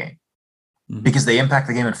impact the game. Mm-hmm. Because they impact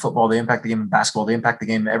the game in football, they impact the game in basketball, they impact the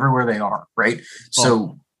game everywhere they are, right?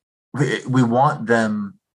 So we want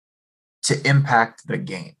them to impact the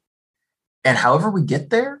game. And however we get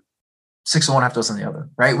there, 6 on one, half dozen the other,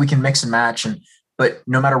 right? We can mix and match, but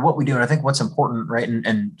no matter what we do, and I think what's important, right,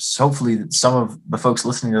 and hopefully some of the folks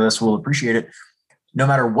listening to this will appreciate it, no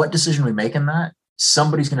matter what decision we make in that,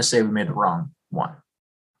 somebody's going to say we made the wrong one,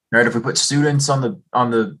 right? If we put students on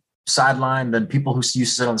the sideline, then people who used to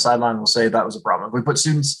sit on the sideline will say that was a problem. If we put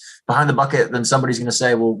students behind the bucket, then somebody's going to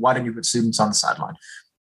say, well, why didn't you put students on the sideline?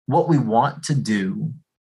 What we want to do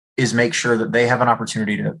is make sure that they have an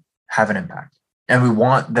opportunity to have an impact, and we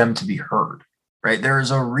want them to be heard, right? There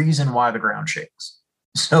is a reason why the ground shakes.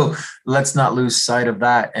 So let's not lose sight of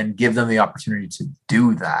that and give them the opportunity to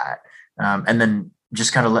do that. And then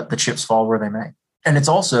just kind of let the chips fall where they may. And it's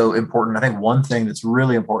also important. I think one thing that's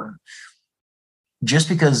really important, just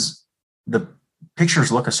because the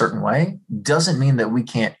pictures look a certain way doesn't mean that we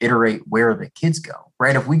can't iterate where the kids go,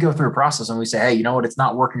 right? If we go through a process and we say, hey, you know what, it's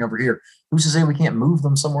not working over here, who's to say we can't move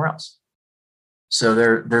them somewhere else? So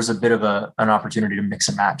there's a bit of an opportunity to mix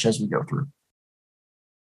and match as we go through.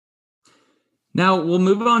 Now we'll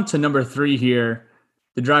move on to number 3 here,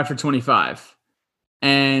 the Drive for 25.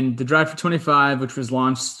 And the Drive for 25, which was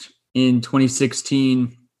launched in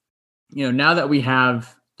 2016, now that we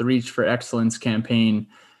have the Reach for Excellence campaign,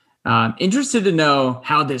 interested to know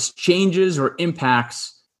how this changes or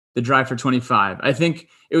impacts the Drive for 25. I think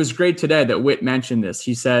it was great today that Whit mentioned this.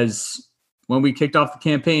 He says, when we kicked off the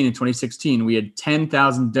campaign in 2016, we had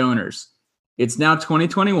 10,000 donors. It's now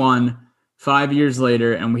 2021, 5 years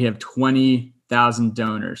later, and we have 20,000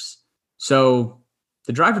 donors. So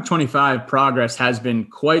the Drive for 25 progress has been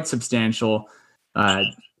quite substantial.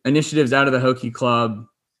 Initiatives out of the Hokie Club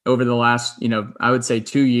over the last, I would say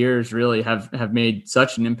 2 years really have made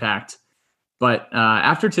such an impact. But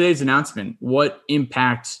after today's announcement, how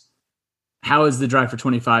has the Drive for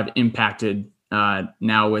 25 impacted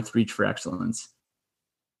now with Reach for Excellence?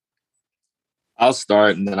 I'll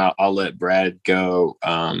start and then I'll let Brad go.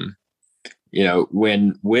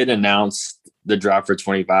 When Whit announced the Drive for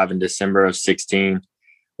 25 in December of 16,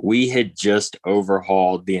 we had just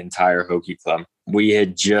overhauled the entire Hokie Club. We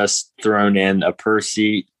had just thrown in a per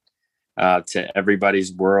seat to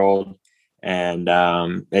everybody's world, and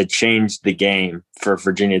it changed the game for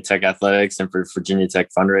Virginia Tech athletics and for Virginia Tech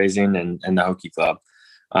fundraising and the Hokie Club.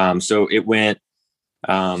 So it went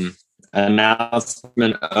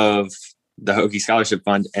announcement of the Hokie Scholarship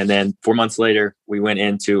Fund, and then 4 months later, we went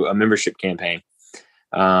into a membership campaign.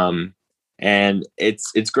 And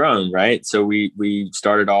it's grown, right? So we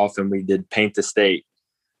started off and we did Paint the State,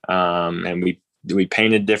 and we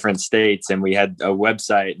painted different states, and we had a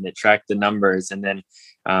website and it tracked the numbers. And then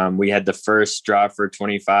we had the first Drive for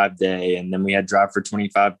 25 day, and then we had Drive for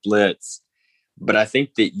 25 Blitz. But I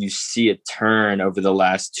think that you see a turn over the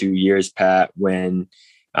last 2 years, Pat, when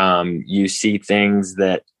you see things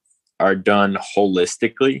that are done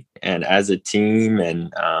holistically and as a team,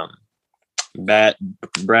 and Brad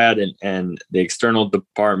and the external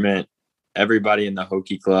department, everybody in the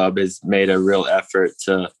Hokie Club has made a real effort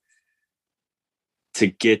to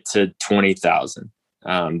get to 20,000.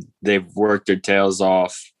 They've worked their tails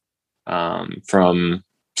off, from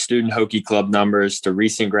student Hokie Club numbers to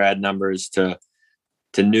recent grad numbers to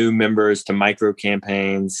new members to micro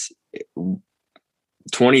campaigns.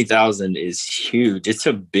 20,000 is huge. It's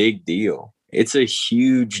a big deal. It's a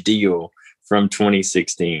huge deal from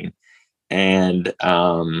 2016. And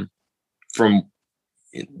from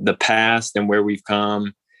the past and where we've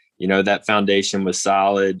come, that foundation was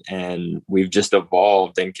solid, and we've just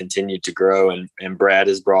evolved and continued to grow. And Brad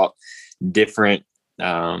has brought different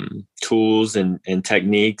tools and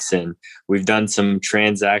techniques, and we've done some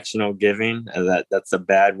transactional giving. That's a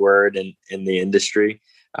bad word in the industry.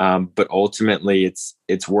 But ultimately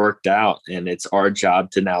it's worked out, and it's our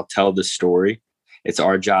job to now tell the story. It's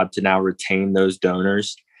our job to now retain those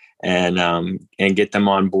donors and get them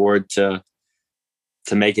on board to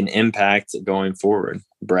make an impact going forward.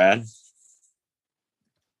 Brad?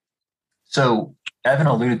 So Evan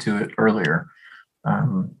alluded to it earlier,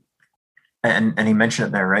 and he mentioned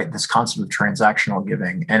it there, right? This concept of transactional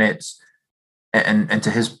giving, and it's and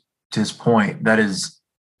to his point, that is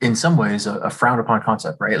in some ways a frowned upon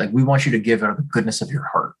concept, right? Like, we want you to give out of the goodness of your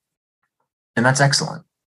heart, and that's excellent,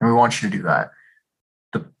 and we want you to do that.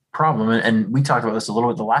 The problem, and we talked about this a little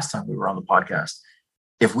bit the last time we were on the podcast,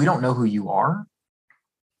 if we don't know who you are,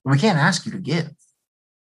 we can't ask you to give,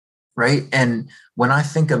 right? And when I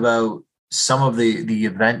think about some of the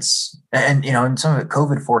events, and some of it,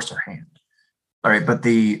 COVID forced our hand. All right, but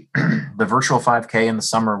the virtual 5K in the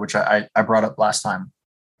summer, which I brought up last time,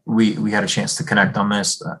 we had a chance to connect on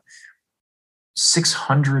this.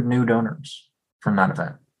 600 new donors from that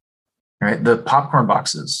event. Right, the popcorn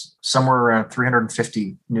boxes, somewhere around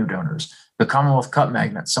 350 new donors. The Commonwealth Cup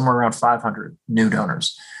magnet, somewhere around 500 new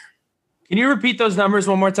donors. Can you repeat those numbers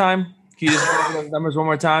one more time? Can you just repeat those numbers one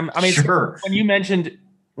more time? I mean, sure. When you mentioned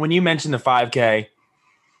the 5K,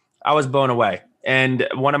 I was blown away. And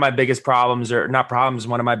one of my biggest problems, or not problems,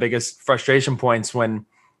 one of my biggest frustration points when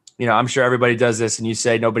I'm sure everybody does this, and you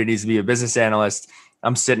say nobody needs to be a business analyst.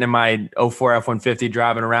 I'm sitting in my 04 F-150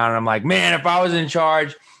 driving around, and I'm like, man, if I was in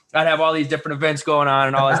charge, I'd have all these different events going on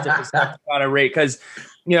and all this different stuff to kind of rate. Because,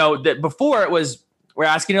 before it was, we're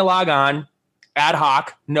asking you to log on ad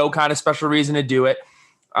hoc, no kind of special reason to do it.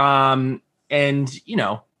 People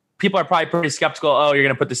are probably pretty skeptical. Oh, you're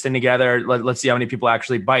going to put this thing together. Let's see how many people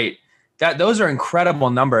actually bite. Those are incredible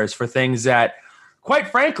numbers for things that, quite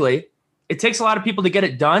frankly, it takes a lot of people to get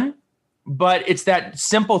it done. But it's that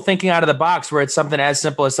simple thinking out of the box where it's something as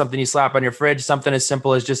simple as something you slap on your fridge, something as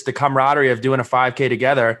simple as just the camaraderie of doing a 5K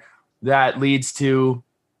together that leads to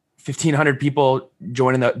 1,500 people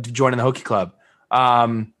joining the Hokie Club.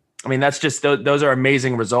 That's just those are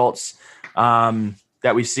amazing results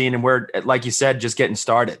that we've seen, and we're, like you said, just getting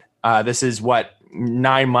started. This is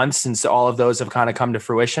 9 months since all of those have kind of come to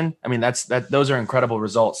fruition. Those are incredible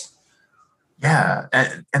results. Yeah,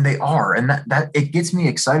 and they are, and that it gets me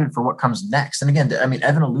excited for what comes next. And again,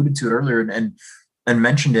 Evan alluded to it earlier and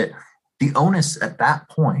mentioned it. The onus at that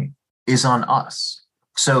point is on us.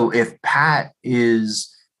 So if Pat's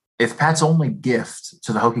only gift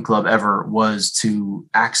to the Hokie Club ever was to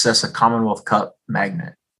access a Commonwealth Cup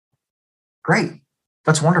magnet, great,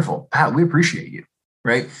 that's wonderful, Pat. We appreciate you.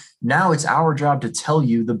 Right now, it's our job to tell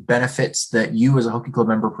you the benefits that you as a Hokie Club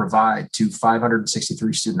member provide to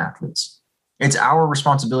 563 student athletes. It's our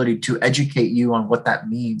responsibility to educate you on what that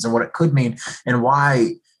means and what it could mean and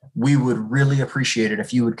why we would really appreciate it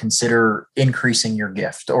if you would consider increasing your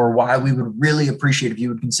gift, or why we would really appreciate if you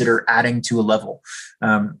would consider adding to a level.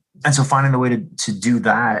 And so finding the way to do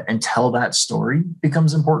that and tell that story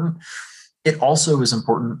becomes important. It also is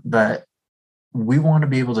important that we want to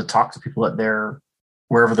be able to talk to people at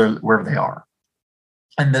wherever they are.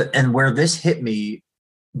 And where this hit me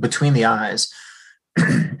between the eyes,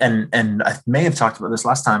 and I may have talked about this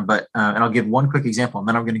last time, but and I'll give one quick example, and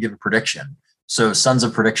then I'm going to give a prediction. So, sons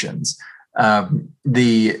of predictions.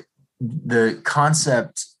 The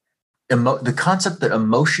concept that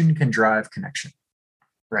emotion can drive connection,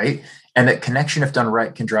 right? And that connection, if done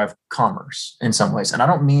right, can drive commerce in some ways. And I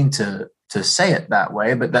don't mean to say it that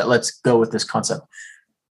way, but let's go with this concept.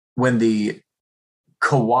 When the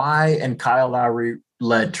Kawhi and Kyle Lowry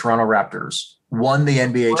led Toronto Raptors won the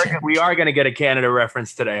NBA championship. We are going to get a Canada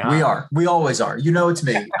reference today, huh? We are. We always are. It's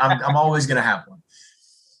me. I'm always going to have one.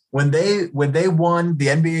 When they won the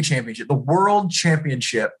NBA championship, the world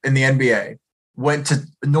championship in the NBA went to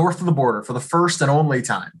north of the border for the first and only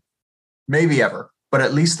time, maybe ever, but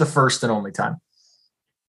at least the first and only time.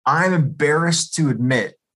 I'm embarrassed to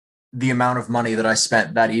admit the amount of money that I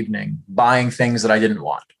spent that evening buying things that I didn't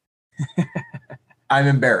want. I'm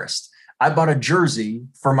embarrassed. I bought a jersey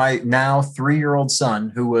for my now 3-year-old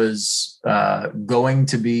son, who was going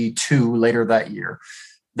to be 2 later that year,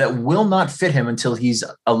 that will not fit him until he's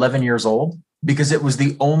 11 years old, because it was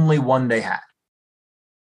the only one they had.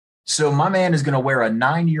 So my man is going to wear a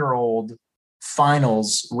 9-year-old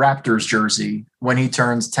finals Raptors jersey when he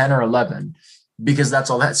turns 10 or 11, because that's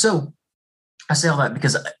all that. So I say all that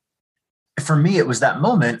because for me, it was that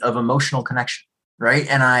moment of emotional connection, right?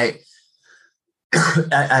 And I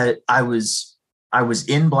was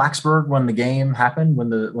in Blacksburg when the game happened,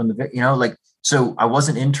 so I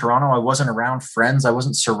wasn't in Toronto. I wasn't around friends. I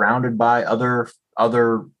wasn't surrounded by other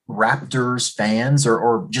Raptors fans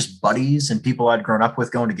or just buddies and people I'd grown up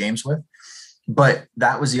with going to games with. But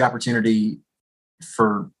that was the opportunity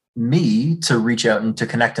for me to reach out and to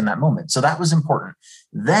connect in that moment. So that was important.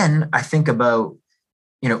 Then I think about,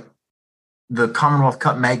 the Commonwealth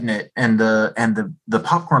Cup magnet and the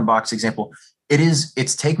popcorn box example.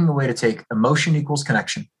 It's taking a way to take emotion equals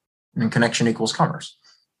connection, and connection equals commerce.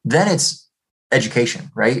 Then it's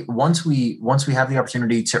education, right? Once we have the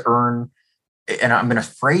opportunity to earn, and I'm going to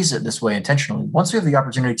phrase it this way intentionally, once we have the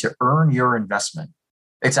opportunity to earn your investment,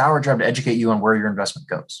 it's our job to educate you on where your investment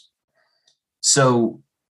goes. So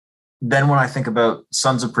then when I think about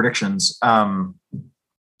Sons of Predictions,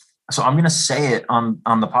 so I'm going to say it on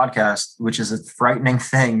the podcast, which is a frightening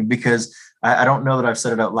thing because I don't know that I've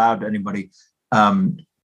said it out loud to anybody.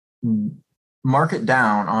 Mark it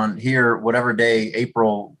down on here, whatever day,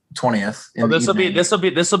 April 20th. This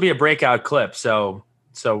will be a breakout clip. So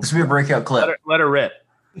this will be a breakout clip. Let her rip.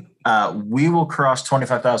 We will cross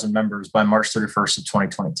 25,000 members by March 31st of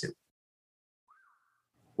 2022.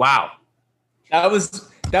 Wow. That was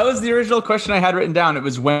the original question I had written down. It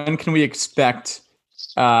was, when can we expect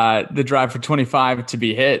the Drive for 25 to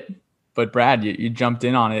be hit? But Brad, you jumped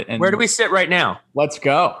in on it. And where do we sit right now? Let's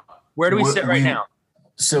go. Where do we sit right now?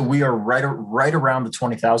 So we are right around the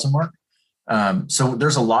 20,000 mark. So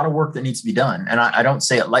there's a lot of work that needs to be done. And I don't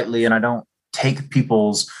say it lightly, and I don't take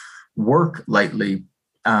people's work lightly.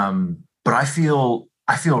 But I feel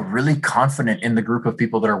really confident in the group of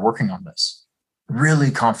people that are working on this.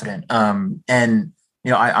 Really confident. And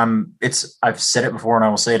you know, I've said it before and I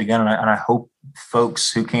will say it again. And I hope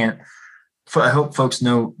folks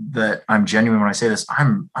know that I'm genuine when I say this.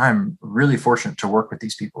 I'm really fortunate to work with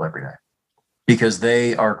these people every day because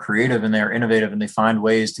they are creative and they are innovative and they find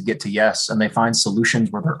ways to get to yes, and they find solutions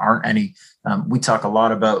where there aren't any. We talk a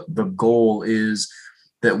lot about the goal is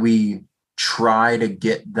that we try to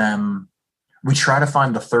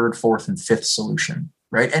find the third, fourth, and fifth solution,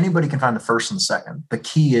 right? Anybody can find the first and the second. The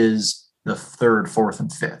key is the third, fourth,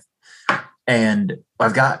 and fifth. And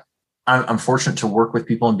I'm fortunate to work with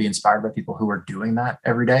people and be inspired by people who are doing that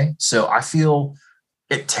every day. So I feel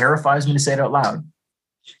it terrifies me to say it out loud,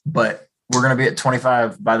 but we're going to be at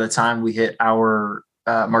 25 by the time we hit our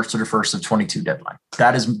March 31st of 22 deadline.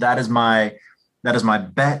 That is my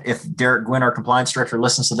bet. If Derek Gwynn, our compliance director,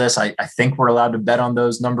 listens to this, I think we're allowed to bet on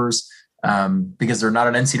those numbers because they're not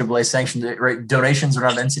an NCAA sanctioned, right? Donations are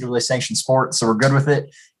not an NCAA sanctioned sport. So we're good with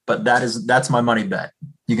it. But that's my money bet.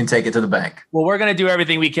 You can take it to the bank. Well, we're going to do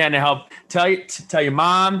everything we can to help. Tell your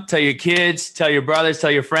mom, tell your kids, tell your brothers, tell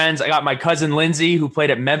your friends. I got my cousin Lindsay, who played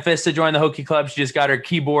at Memphis, to join the Hokie Club. She just got her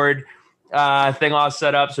keyboard thing all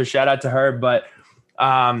set up. So shout out to her. But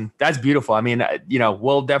that's beautiful. I mean, you know,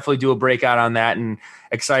 we'll definitely do a breakout on that and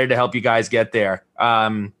excited to help you guys get there.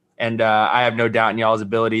 And I have no doubt in y'all's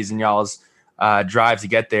abilities and y'all's drive to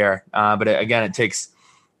get there. But again, it takes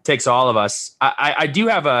all of us. I do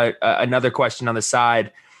have another question on the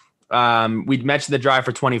side. We'd mentioned the drive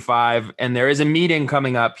for 25, and there is a meeting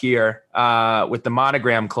coming up here with the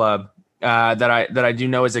Monogram Club that I do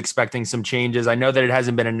know is expecting some changes. I know that it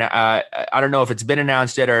hasn't been. I don't know if it's been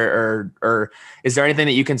announced yet, or is there anything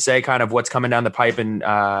that you can say, kind of what's coming down the pipe and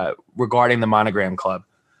regarding the Monogram Club?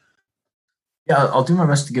 Yeah, I'll do my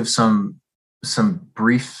best to give some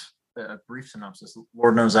brief synopsis.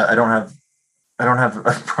 Lord knows I don't have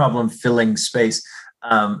a problem filling space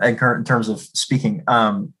in terms of speaking.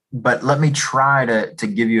 But let me try to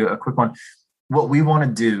give you a quick one. What we want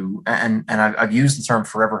to do, and I've used the term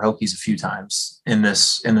forever Hokies a few times in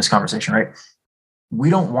this conversation, right?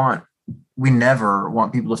 We never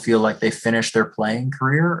want people to feel like they finish their playing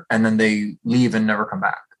career and then they leave and never come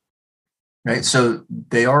back. Right. So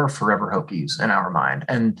they are forever Hokies in our mind.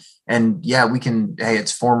 And yeah,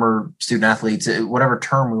 it's former student athletes, whatever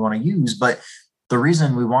term we want to use. But the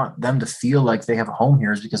reason we want them to feel like they have a home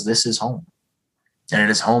here is because this is home. And it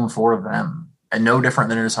is home for them. And no different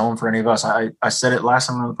than it is home for any of us. I said it last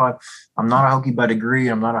time on the pod. I'm not a Hokie by degree.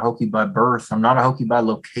 I'm not a Hokie by birth. I'm not a Hokie by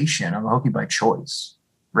location. I'm a Hokie by choice.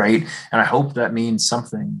 Right. And I hope that means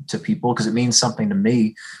something to people because it means something to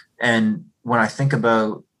me. And when I think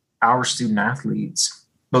about our student athletes,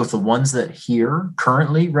 both the ones that here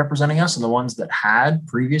currently representing us and the ones that had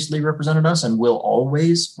previously represented us and will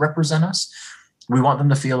always represent us, we want them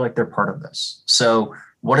to feel like they're part of this. So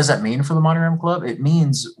what does that mean for the Monogram Club? It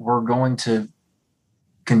means we're going to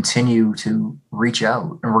continue to reach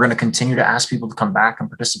out and we're going to continue to ask people to come back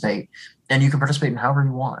and participate. And you can participate in however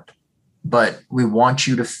you want, but we want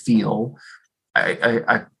you to feel,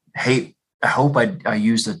 I hope I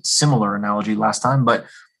used a similar analogy last time, but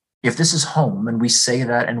if this is home and we say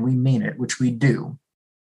that and we mean it, which we do,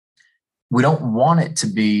 we don't want it to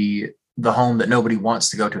be the home that nobody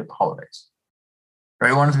wants to go to at the holidays.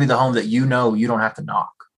 Right? We want it to be the home that you don't have to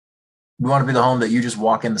knock. We want to be the home that you just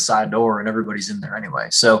walk in the side door and everybody's in there anyway.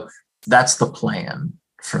 So that's the plan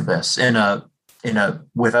for this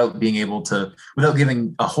without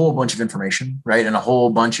giving a whole bunch of information, right? And a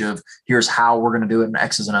whole bunch of here's how we're going to do it in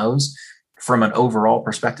X's and O's. From an overall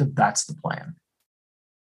perspective, that's the plan.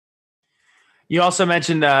 You also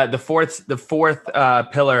mentioned the fourth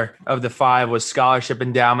pillar of the five was scholarship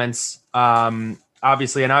endowments.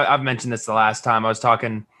 Obviously, and I've mentioned this the last time I was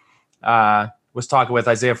talking with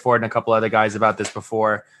Isaiah Ford and a couple other guys about this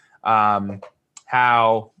before,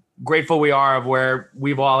 how grateful we are of where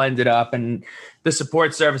we've all ended up and the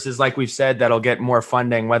support services, like we've said, that'll get more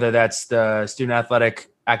funding, whether that's the student athletic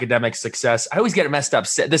academic success. I always get it messed up.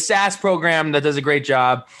 The SAS program that does a great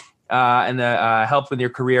job and the help with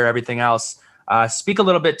your career, everything else. Speak a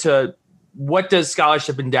little bit to what does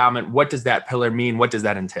scholarship endowment, what does that pillar mean? What does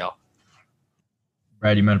that entail?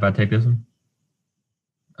 Brad, you mind if I take this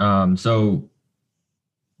one? So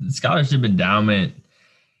the scholarship endowment,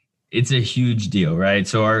 it's a huge deal, right?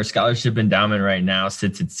 So our scholarship endowment right now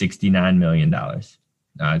sits at $69 million.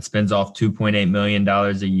 It spends off $2.8 million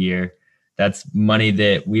a year. That's money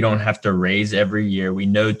that we don't have to raise every year. We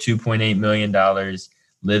know $2.8 million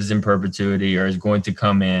lives in perpetuity or is going to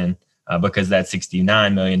come in because that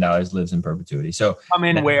 $69 million lives in perpetuity. So come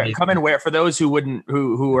in where for those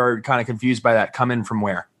who are kind of confused by that, come in from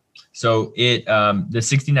where? So the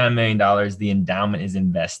 $69 million, the endowment is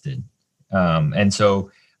invested. And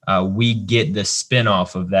so we get the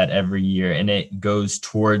spinoff of that every year, and it goes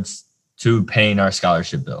to paying our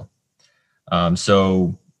scholarship bill.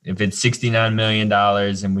 So if it's $69 million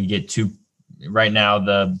and we get right now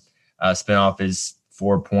the spinoff is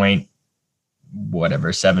 7%,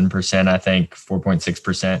 I think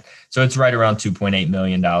 4.6%. So it's right around $2.8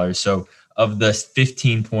 million. So of the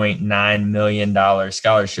 $15.9 million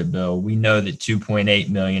scholarship bill, we know that $2.8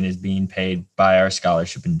 million is being paid by our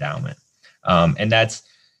scholarship endowment. And that's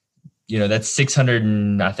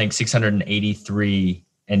 683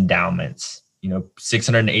 endowments.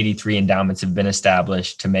 683 endowments have been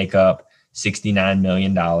established to make up $69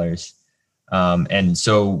 million. And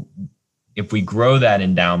so if we grow that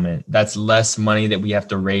endowment, that's less money that we have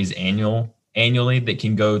to raise annually that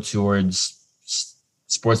can go towards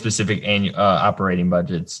sports-specific operating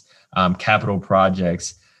budgets, capital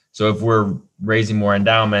projects. So if we're raising more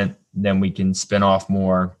endowment, then we can spin off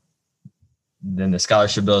more. Then the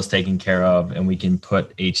scholarship bill is taken care of, and we can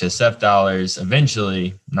put HSF dollars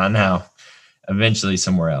eventually, not now, eventually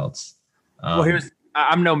somewhere else.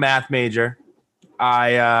 I'm no math major.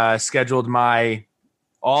 I scheduled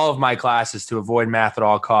all of my classes to avoid math at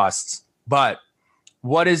all costs. But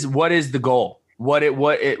what is the goal?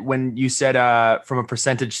 When you said from a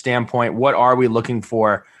percentage standpoint, what are we looking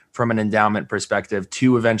for from an endowment perspective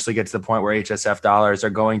to eventually get to the point where HSF dollars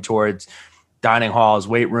are going towards dining halls,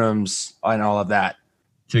 weight rooms, and all of that?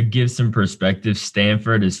 To give some perspective,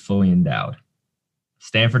 Stanford is fully endowed.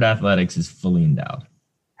 Stanford Athletics is fully endowed.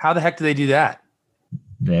 How the heck do they do that?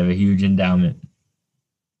 They have a huge endowment.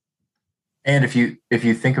 And if you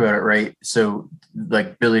think about it, right? So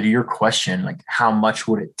like Billy, to your question, like how much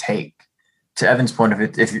would it take? To Evan's point,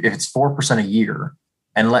 if it's 4% a year,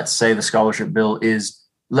 and let's say the scholarship bill is,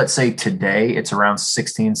 let's say today it's around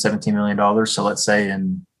 $17 million. So let's say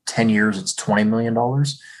in 10 years, it's $20 million.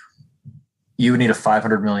 You would need a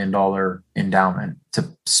 $500 million endowment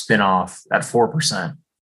to spin off at 4%,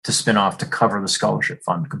 to spin off to cover the scholarship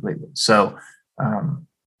fund completely. So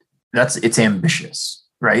it's ambitious,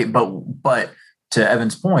 right? But to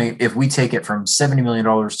Evan's point, if we take it from $70 million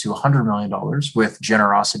to $100 million with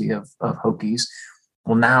generosity of Hokies,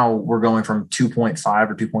 well, now we're going from 2.5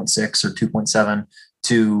 or 2.6 or 2.7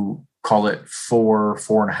 to call it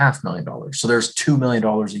 $4.5 million. So there's $2 million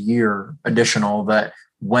a year additional that,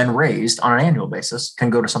 when raised on an annual basis,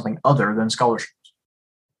 can go to something other than scholarships.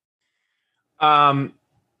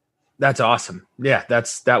 That's awesome. Yeah,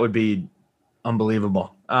 that would be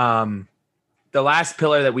unbelievable. The last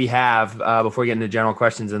pillar that we have before we get into general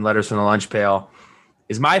questions and letters from the lunch pail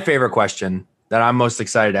is my favorite question that I'm most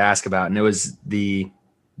excited to ask about. And it was the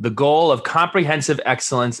goal of comprehensive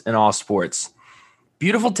excellence in all sports.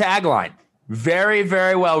 Beautiful tagline. Very,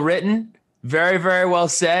 very well written. Very, very well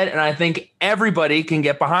said. And I think everybody can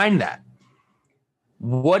get behind that.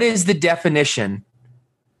 What is the definition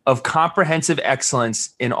of comprehensive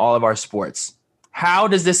excellence in all of our sports? How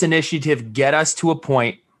does this initiative get us to a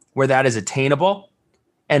point where that is attainable?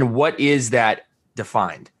 And what is that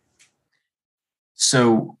defined?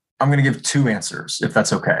 So I'm going to give two answers, if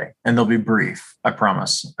that's okay. And they'll be brief, I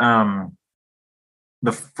promise. The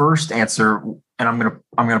first answer, and I'm going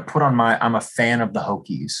to put on I'm a fan of the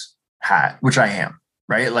Hokies hat, which I am,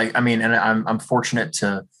 right? Like, I mean, and I'm fortunate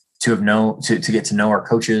to get to know our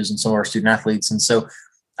coaches and some of our student athletes. And so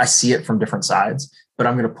I see it from different sides, but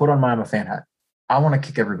I'm going to put on I'm a fan hat. I want to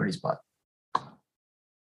kick everybody's butt.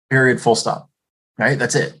 Period. Full stop. Right.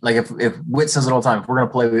 That's it. Like if Whit says it all the time, if we're going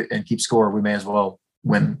to play and keep score, we may as well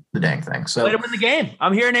win the dang thing. So play to win the game.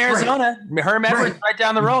 I'm here in Arizona. Right. Herm Edwards right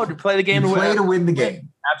down the road to play the game. You play to win the game.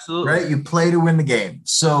 Absolutely. Right. You play to win the game.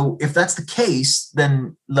 So if that's the case,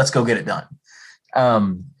 then let's go get it done.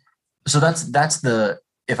 So that's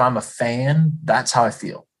if I'm a fan, that's how I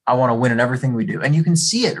feel. I want to win in everything we do. And you can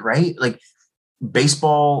see it, right? Like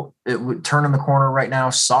baseball, it would turn in the corner right now.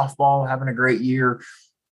 Softball having a great year.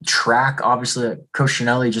 Track, obviously, Coach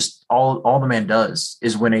Shinelli, just all the man does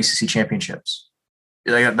is win ACC championships.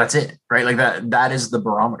 Like, that's it, right? Like that is the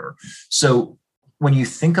barometer. So when you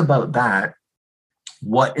think about that,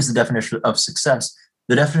 what is the definition of success?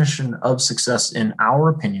 The definition of success, in our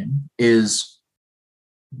opinion, is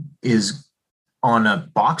on a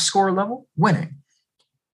box score level, winning.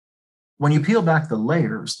 When you peel back the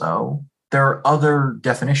layers, though, there are other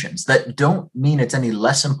definitions that don't mean it's any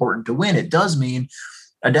less important to win. It does mean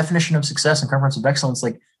a definition of success and comprehensive excellence.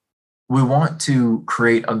 Like, we want to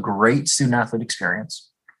create a great student athlete experience.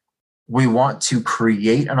 we want to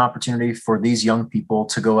create an opportunity for these young people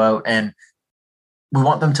to go out, and we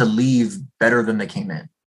want them to leave better than they came in.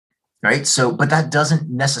 Right. So, but that doesn't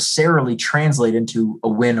necessarily translate into a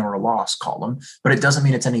win or a loss column, but it doesn't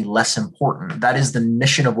mean it's any less important. That is the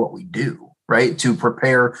mission of what we do, right? To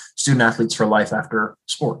prepare student athletes for life after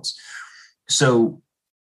sports. So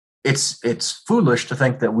it's foolish to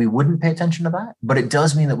think that we wouldn't pay attention to that, but it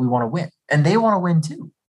does mean that we want to win, and they want to win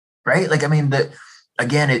too. Right. Like, I mean,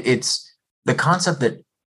 it's the concept that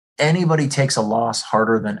anybody takes a loss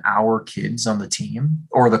harder than our kids on the team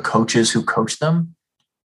or the coaches who coach them.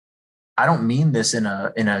 I don't mean this in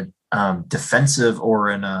a defensive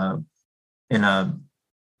or in a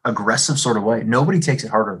aggressive sort of way. Nobody takes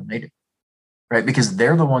it harder than they do, right? Because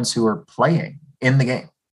they're the ones who are playing in the game.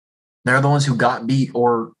 They're the ones who got beat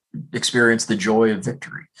or experienced the joy of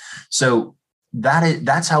victory. So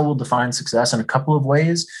that's how we'll define success in a couple of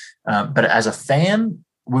ways. But as a fan,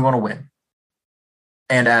 we want to win.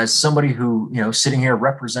 And as somebody who, sitting here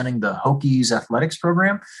representing the Hokies athletics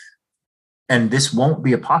program, and this won't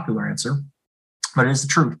be a popular answer, but it is the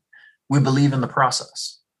truth. We believe in the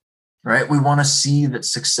process, right? We want to see that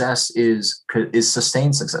success is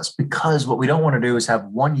sustained success, because what we don't want to do is have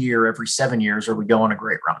 1 year every 7 years where we go on a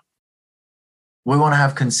great run. We want to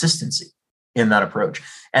have consistency in that approach.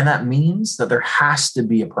 And that means that there has to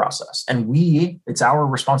be a process. And it's our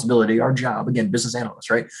responsibility, our job, again, business analysts,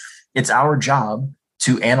 right? It's our job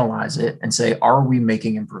to analyze it and say, are we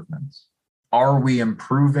making improvements? Are we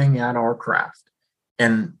improving at our craft?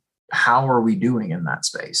 And how are we doing in that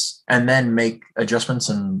space? And then make adjustments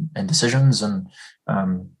and decisions and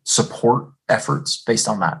support efforts based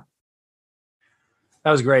on that.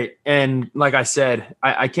 That was great. And like I said,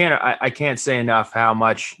 I can't say enough how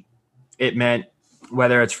much it meant,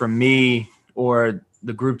 whether it's from me or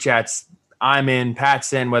the group chats I'm in,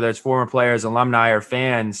 Pat's in, whether it's former players, alumni, or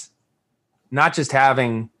fans, not just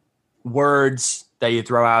having words that you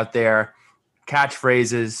throw out there,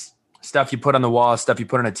 catchphrases, stuff you put on the wall, stuff you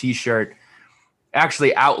put on a t-shirt,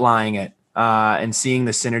 actually outlining it and seeing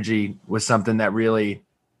the synergy was something that really,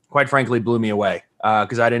 quite frankly, blew me away,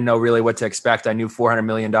 because I didn't know really what to expect. I knew $400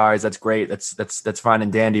 million. That's great. That's fine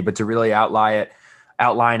and dandy. But to really outline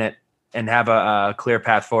it and have a clear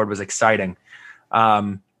path forward was exciting.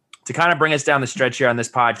 To kind of bring us down the stretch here on this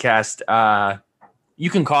podcast, you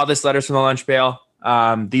can call this Letters from the Lunch Pail.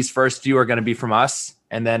 These first few are going to be from us.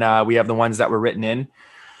 And then we have the ones that were written in.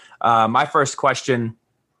 My first question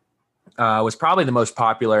was probably the most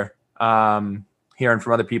popular, hearing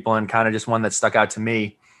from other people, and kind of just one that stuck out to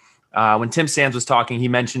me. When Tim Sands was talking, he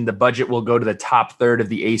mentioned the budget will go to the top third of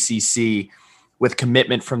the ACC with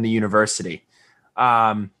commitment from the university.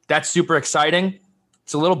 That's super exciting.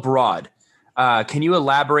 It's a little broad. Can you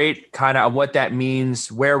elaborate kind of on what that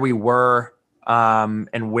means, where we were,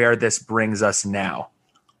 and where this brings us now?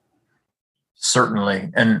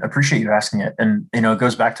 Certainly, and appreciate you asking it. And, it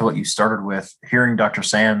goes back to what you started with, hearing Dr.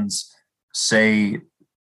 Sands say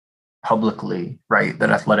publicly, right,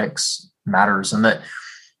 that athletics matters, and that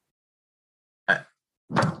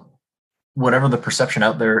whatever the perception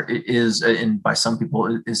out there is, and by some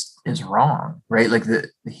people is wrong, right? Like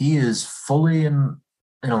he is fully in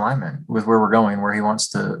alignment with where we're going, where he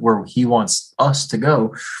wants us to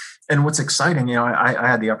go. And what's exciting, I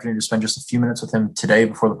had the opportunity to spend just a few minutes with him today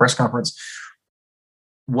before the press conference.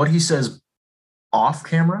 What he says off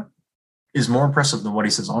camera is more impressive than what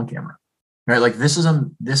he says on camera, right? Like this is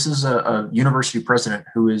a university president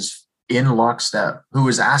who is in lockstep, who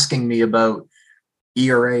is asking me about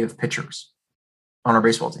ERA of pitchers on our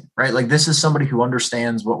baseball team, right? Like this is somebody who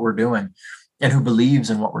understands what we're doing and who believes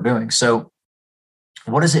in what we're doing. So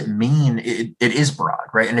what does it mean? It is broad,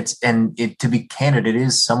 right? And to be candid, it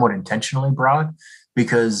is somewhat intentionally broad,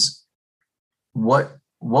 because what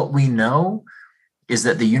we know is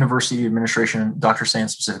that the university administration, Dr.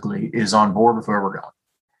 Sands specifically, is on board with where we're going.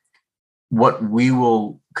 What we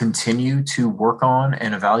will continue to work on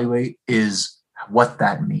and evaluate is what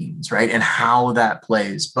that means, right? And how that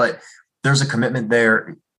plays. But there's a commitment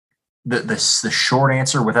there. The short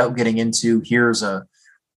answer, without getting into here's a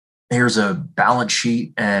balance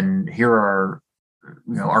sheet and here are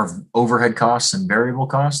our overhead costs and variable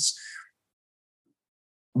costs,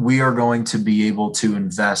 we are going to be able to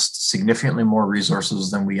invest significantly more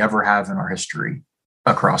resources than we ever have in our history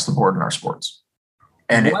across the board in our sports.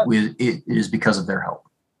 And it is because of their help.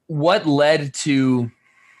 What led to,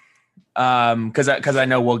 because I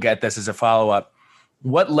know we'll get this as a follow-up,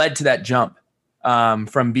 what led to that jump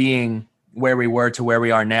from being where we were to where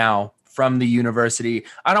we are now from the university?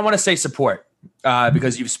 I don't want to say support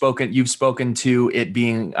because you've spoken to it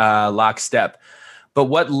being lockstep, but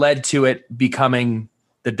what led to it becoming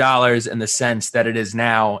the dollars and the cents that it is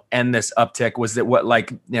now, and this uptick? Was it what,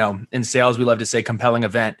 like, in sales, we love to say compelling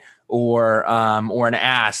event or an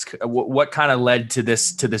ask? What kind of led to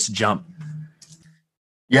this jump?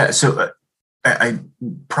 Yeah. So I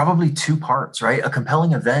probably two parts, right? A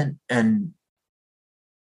compelling event and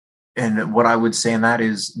what I would say in that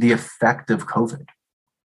is the effect of COVID,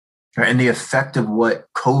 right? And the effect of what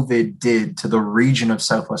COVID did to the region of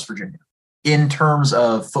Southwest Virginia in terms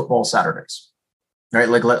of football Saturdays, right?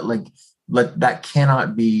 That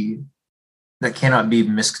cannot be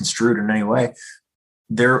misconstrued in any way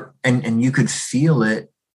there. And you could feel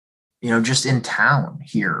it, just in town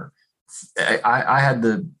here. I had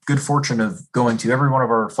the good fortune of going to every one of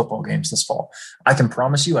our football games this fall. I can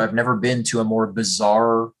promise you, I've never been to a more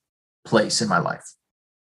bizarre place in my life,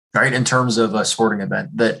 right? In terms of a sporting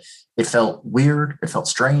event, that it felt weird, it felt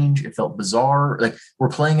strange, it felt bizarre. Like, we're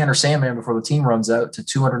playing Enter Sandman before the team runs out to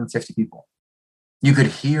 250 people. You could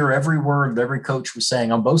hear every word that every coach was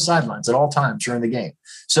saying on both sidelines at all times during the game.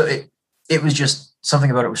 So it was just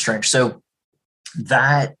something about it was strange. So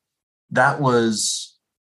that was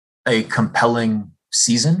a compelling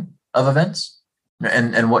season of events,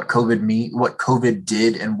 and what COVID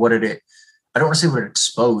did, and what it I don't want to say what it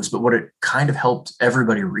exposed, but what it kind of helped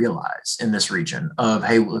everybody realize in this region of,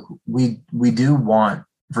 hey, look, we do want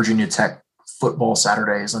Virginia Tech football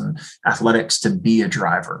Saturdays and athletics to be a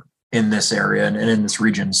driver in this area and in this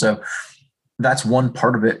region. So that's one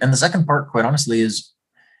part of it. And the second part, quite honestly, is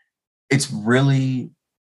it's really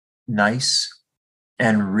nice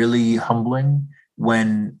and really humbling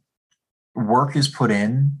when work is put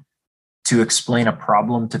in to explain a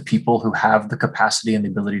problem to people who have the capacity and the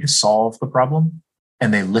ability to solve the problem,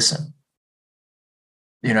 and they listen.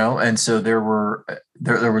 And so there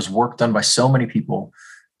was work done by so many people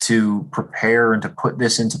to prepare and to put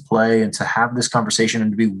this into play and to have this conversation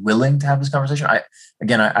and to be willing to have this conversation. I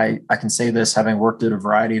can say this, having worked at a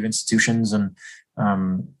variety of institutions, and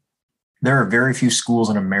there are very few schools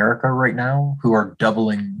in America right now who are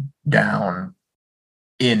doubling down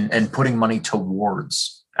and putting money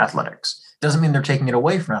towards athletics. Doesn't mean they're taking it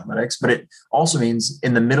away from athletics, but it also means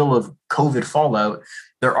in the middle of COVID fallout,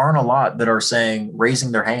 there aren't a lot that are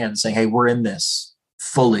raising their hands, saying, hey, we're in this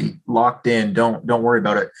fully locked in. Don't worry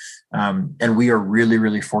about it. And we are really,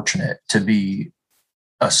 really fortunate to be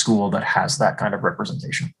a school that has that kind of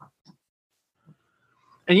representation.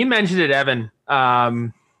 And you mentioned it, Evan.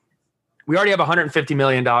 We already have $150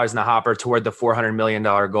 million in the hopper toward the $400 million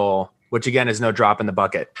goal, which again is no drop in the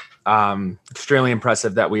bucket. Extremely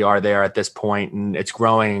impressive that we are there at this point, and it's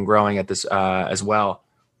growing and growing at this as well.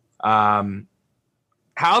 How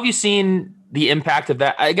have you seen the impact of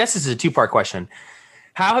that? I guess this is a two-part question.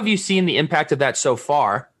 How have you seen the impact of that so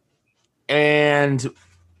far? And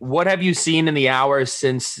what have you seen in the hours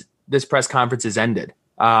since this press conference has ended,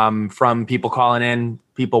 from people calling in,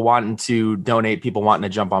 people wanting to donate, people wanting to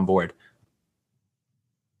jump on board?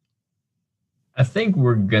 I think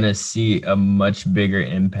we're going to see a much bigger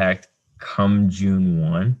impact come June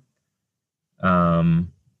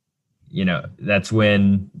 1. That's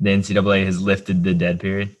when the NCAA has lifted the dead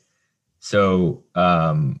period. So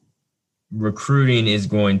recruiting is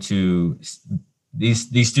going to,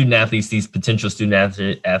 these student athletes, these potential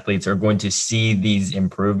student athletes are going to see these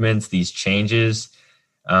improvements, these changes,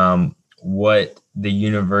 what the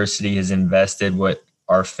university has invested, what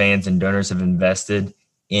our fans and donors have invested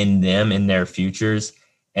in them, in their futures,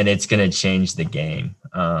 and it's going to change the game.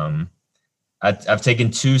 I've taken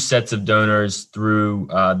 2 sets of donors through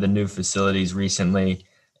the new facilities recently.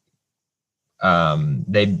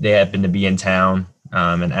 They happened to be in town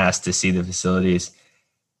and asked to see the facilities,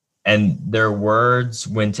 and their words,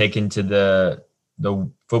 when taken to the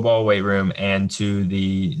football weight room and to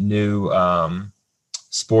the new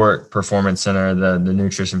sport performance center, the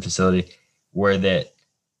nutrition facility, were that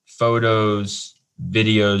photos,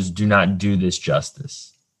 videos do not do this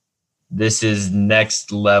justice. This is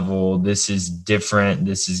next level. This is different.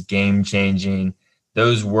 This is game changing.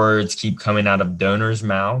 Those words keep coming out of donors'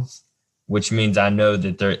 mouths, which means I know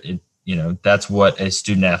that that's what a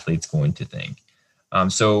student athlete's going to think.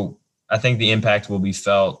 So I think the impact will be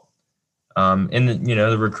felt in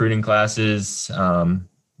the recruiting classes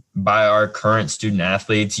by our current student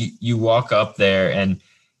athletes. You walk up there and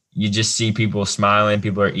you just see people smiling.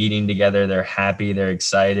 People are eating together. They're happy. They're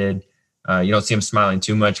excited. You don't see them smiling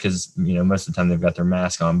too much because, most of the time they've got their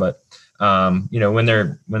mask on. But, when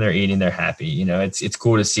they're eating, they're happy. It's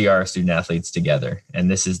cool to see our student athletes together.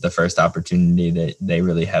 And this is the first opportunity that they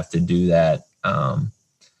really have to do that.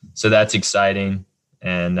 So that's exciting.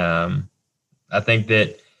 And I think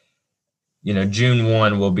that, June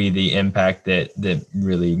 1 will be the impact that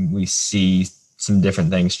really we see some different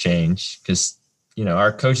things change because,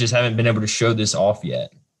 our coaches haven't been able to show this off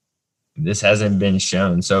yet. This hasn't been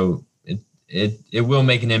shown. So it will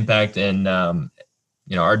make an impact. And,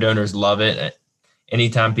 our donors love it.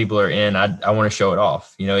 Anytime people are in, I want to show it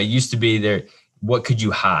off. It used to be there. What could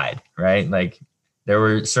you hide, right? Like there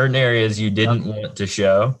were certain areas you didn't want to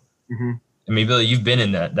show. Mm-hmm. I mean, Billy, you've been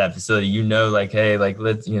in that facility, like, hey, like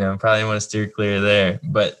let's, probably want to steer clear there.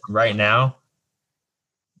 But right now,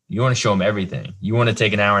 you want to show them everything. You want to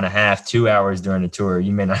take an hour and a half, 2 hours during the tour.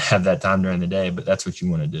 You may not have that time during the day, but that's what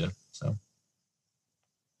you want to do. So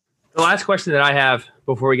the last question that I have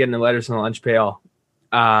before we get into letters from the lunch pail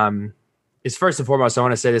is first and foremost, I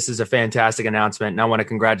want to say this is a fantastic announcement. And I want to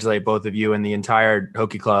congratulate both of you and the entire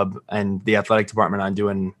Hokie Club and the athletic department on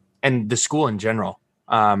doing, and the school in general,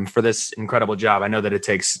 for this incredible job. I know that it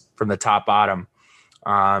takes from the top bottom,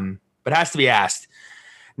 but has to be asked.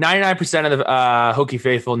 99% of the Hokie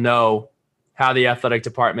faithful know how the athletic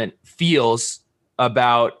department feels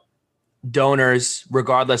about donors,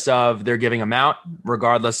 regardless of their giving amount,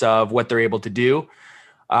 regardless of what they're able to do.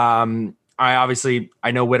 I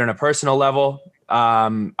know Whit on a personal level.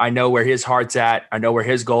 I know where his heart's at. I know where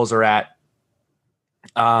his goals are at.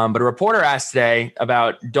 But a reporter asked today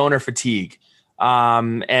about donor fatigue.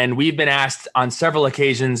 And we've been asked on several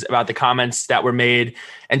occasions about the comments that were made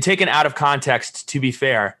and taken out of context, to be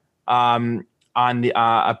fair, on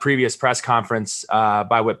a previous press conference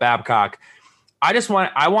by Whit Babcock.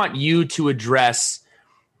 I want you to address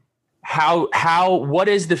what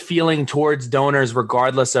is the feeling towards donors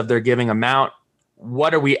regardless of their giving amount?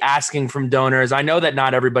 What are we asking from donors? I know that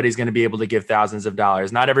not everybody's going to be able to give thousands of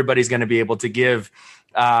dollars. Not everybody's going to be able to give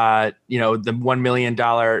the $1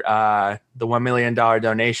 million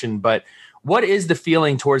donation, but what is the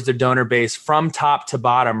feeling towards the donor base from top to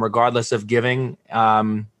bottom, regardless of giving?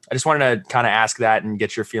 I just wanted to kind of ask that and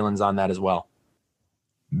get your feelings on that as well.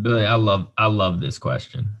 Billy, I love this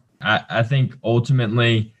question. I think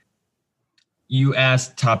ultimately you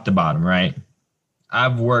asked top to bottom, right?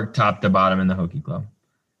 I've worked top to bottom in the Hokie Club.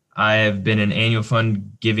 I have been an annual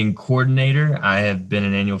fund giving coordinator. I have been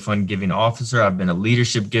an annual fund giving officer. I've been a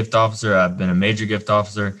leadership gift officer. I've been a major gift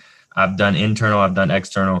officer. I've done internal. I've done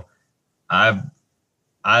external. I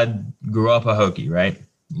grew up a Hokie, right?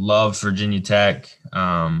 Love Virginia Tech.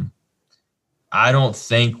 I don't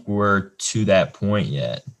think we're to that point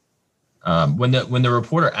yet. When the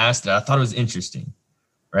reporter asked it, I thought it was interesting,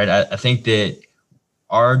 right? I think that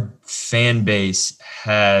our fan base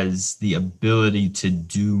has the ability to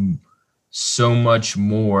do so much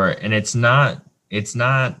more. And it's not,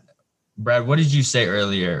 Brad, what did you say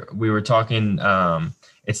earlier? We were talking,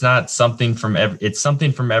 it's not something from it's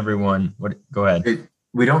something from everyone. Go ahead.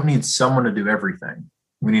 We don't need someone to do everything.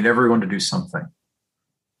 We need everyone to do something.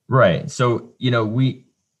 Right. So,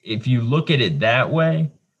 if you look at it that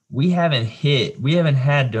way, we haven't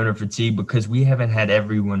had donor fatigue because we haven't had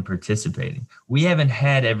everyone participating. We haven't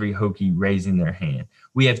had every Hokie raising their hand.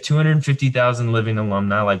 We have 250,000 living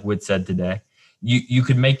alumni, like Whit said today. You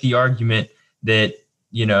could make the argument that,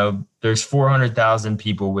 there's 400,000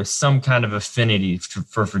 people with some kind of affinity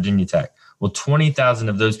for Virginia Tech. Well, 20,000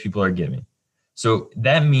 of those people are giving. So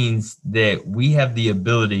that means that we have the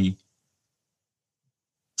ability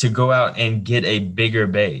to go out and get a bigger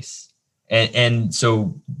base. And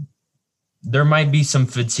so there might be some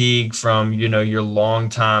fatigue from, your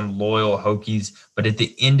longtime loyal Hokies, but at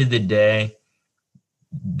the end of the day,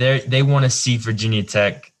 they want to see Virginia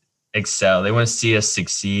Tech excel. They want to see us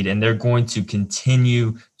succeed, and they're going to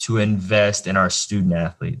continue to invest in our student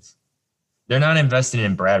athletes. They're not investing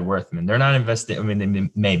in Brad Worthman. They're not investing. I mean,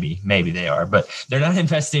 maybe they are, but they're not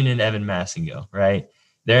investing in Evan Massengill, right?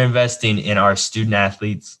 They're investing in our student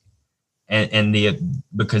athletes. And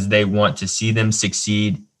because they want to see them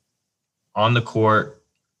succeed on the court,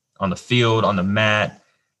 on the field, on the mat,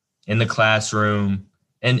 in the classroom,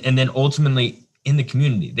 and then ultimately in the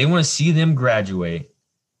community. They want to see them graduate.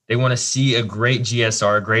 They want to see a great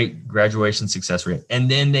GSR, great graduation success rate. And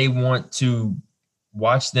then they want to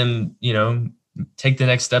watch them, take the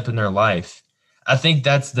next step in their life. I think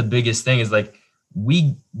that's the biggest thing is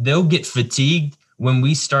they'll get fatigued when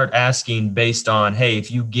we start asking based on, hey,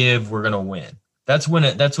 if you give, we're going to win. That's when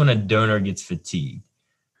a donor gets fatigued.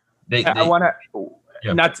 I want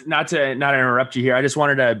to not to interrupt you here. I just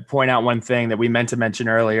wanted to point out one thing that we meant to mention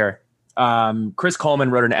earlier. Chris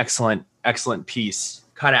Coleman wrote an excellent piece,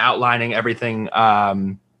 kind of outlining everything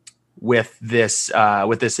with this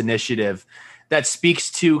initiative that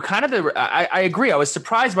speaks to kind of I agree. I was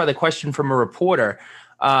surprised by the question from the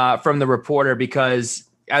reporter because,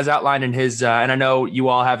 as outlined in his, and I know you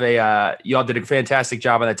all have you all did a fantastic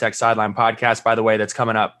job on the Tech Sideline podcast, by the way, that's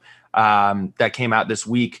coming up that came out this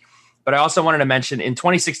week. But I also wanted to mention in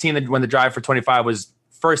 2016, when the Drive for 25 was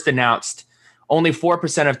first announced, only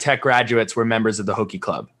 4% of tech graduates were members of the Hokie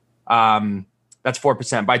Club. That's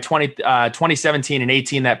 4%. By 2017 and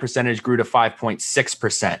 18, that percentage grew to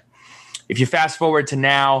 5.6%. If you fast forward to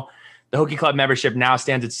now, the Hokie Club membership now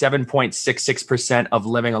stands at 7.66% of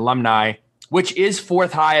living alumni, which is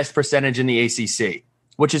fourth highest percentage in the ACC,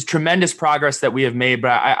 which is tremendous progress that we have made.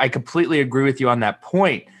 But I completely agree with you on that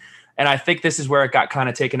point. And I think this is where it got kind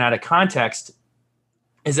of taken out of context,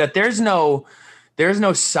 is that there's no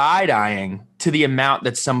side-eyeing to the amount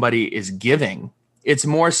that somebody is giving. It's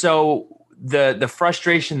more so the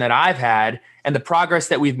frustration that I've had and the progress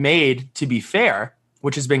that we've made, to be fair,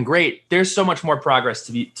 which has been great. There's so much more progress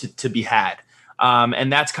to be had.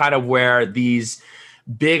 And that's kind of where these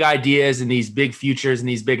big ideas and these big futures and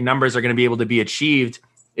these big numbers are going to be able to be achieved,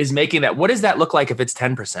 is making that. What does that look like if it's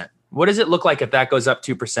 10%? What does it look like if that goes up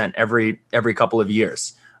 2% every couple of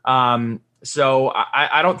years? So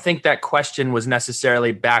I don't think that question was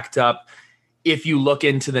necessarily backed up if you look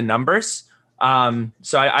into the numbers.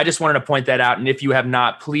 So I just wanted to point that out. And if you have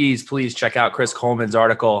not, please check out Chris Coleman's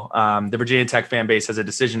article. The Virginia Tech fan base has a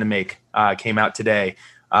decision to make, came out today.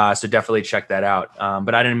 So definitely check that out.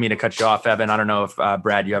 But I didn't mean to cut you off, Evan. I don't know if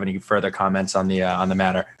Brad, you have any further comments on the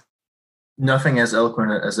matter. Nothing as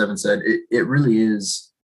eloquent as Evan said. It really is.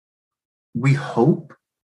 We hope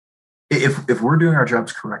if we're doing our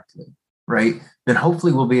jobs correctly, right, then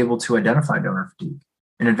hopefully we'll be able to identify donor fatigue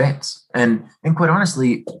in advance. And quite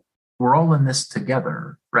honestly, we're all in this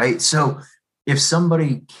together, right? So if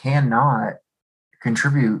somebody cannot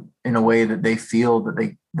contribute in a way that they feel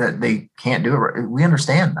that they can't do it right, we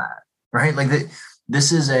understand that, right? Like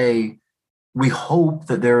we hope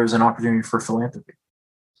that there is an opportunity for philanthropy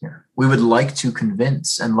here. We would like to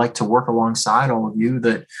convince and like to work alongside all of you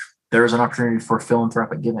that there is an opportunity for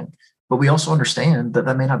philanthropic giving, but we also understand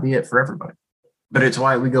that may not be it for everybody. But it's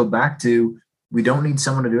why we go back to, we don't need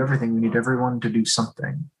someone to do everything. We need everyone to do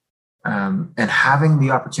something. And having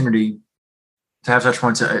the opportunity to have touch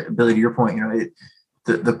points, Billy, to your point,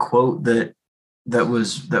 the quote that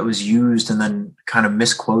was used and then kind of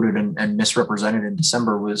misquoted and misrepresented in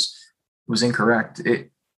December was incorrect.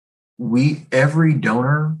 Every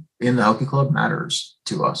donor in the Hokie Club matters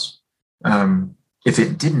to us. If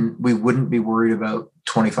it didn't, we wouldn't be worried about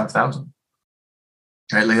 25,000,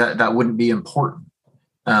 right? Like that wouldn't be important.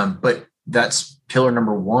 But that's pillar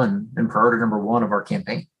number one and priority number one of our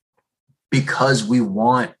campaign, because we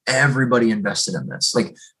want everybody invested in this,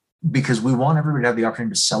 because we want everybody to have the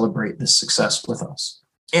opportunity to celebrate this success with us.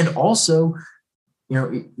 And also,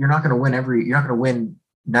 you're not going to win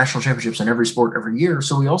national championships in every sport every year.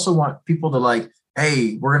 So we also want people to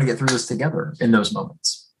hey, we're going to get through this together in those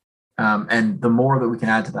moments. And the more that we can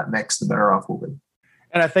add to that mix, the better off we'll be.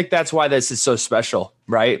 And I think that's why this is so special,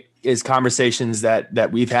 right? Is conversations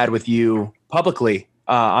that we've had with you publicly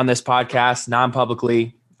on this podcast,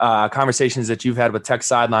 non-publicly, conversations that you've had with Tech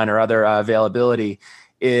Sideline or other availability.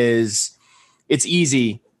 It's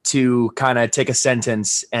easy to kind of take a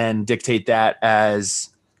sentence and dictate that as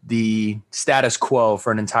the status quo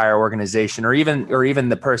for an entire organization, or even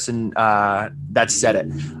the person that said it.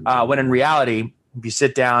 When in reality, if you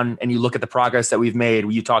sit down and you look at the progress that we've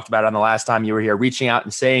made, you talked about it on the last time you were here, reaching out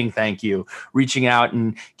and saying thank you, reaching out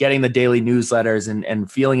and getting the daily newsletters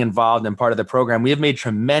and feeling involved and part of the program. We have made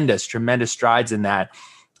tremendous strides in that.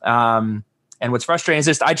 And what's frustrating is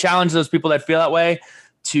just, I challenge those people that feel that way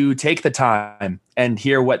to take the time and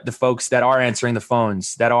hear what the folks that are answering the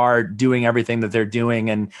phones, that are doing everything that they're doing.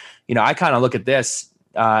 And, I kind of look at this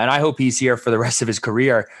and I hope he's here for the rest of his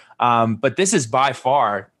career. But this is by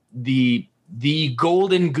far the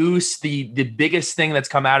golden goose, the biggest thing that's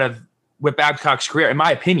come out of Whit Babcock's career, in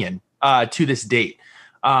my opinion, to this date.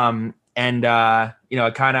 It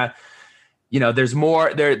kind of, there's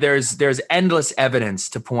more, there's endless evidence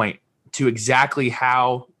to point to exactly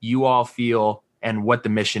how you all feel and what the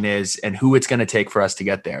mission is and who it's going to take for us to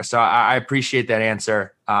get there. So I appreciate that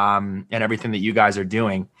answer and everything that you guys are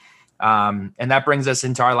doing. And that brings us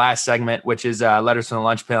into our last segment, which is Letters from the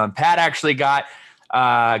Lunch Pail. And Pat actually got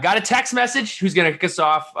a text message. Who's going to kick us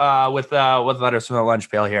off with Letters from the Lunch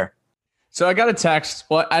Pail here? So I got a text.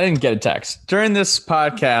 Well, I didn't get a text. During this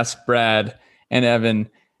podcast, Brad and Evan,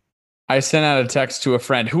 I sent out a text to a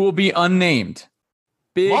friend who will be unnamed.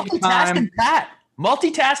 Multitasking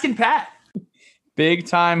Pat. Big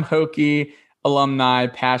time Hokie alumni,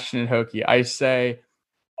 passionate Hokie. I say,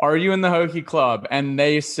 are you in the Hokie Club? And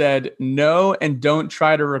they said, no, and don't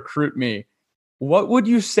try to recruit me. What would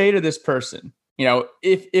you say to this person?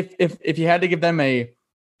 If you had to give them a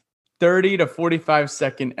 30 to 45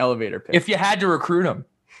 second elevator pitch. If you had to recruit them.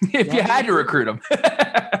 if you had to recruit them.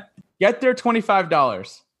 Get their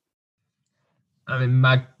 $25. I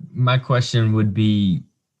mean, my question would be,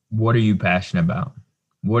 what are you passionate about?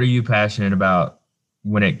 What are you passionate about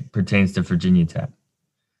when it pertains to Virginia Tech?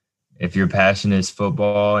 If your passion is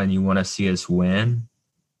football and you want to see us win,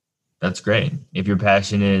 that's great. If your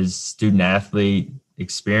passion is student athlete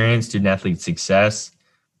experience, student athlete success,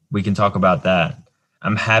 we can talk about that.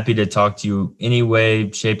 I'm happy to talk to you any way,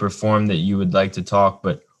 shape, or form that you would like to talk,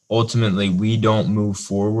 but ultimately we don't move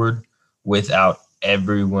forward without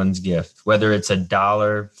everyone's gift. Whether it's $1,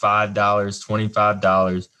 $5,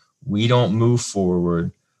 $25, we don't move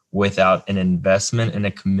forward without an investment and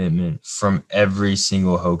a commitment from every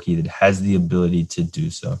single Hokie that has the ability to do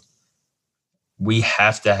so. We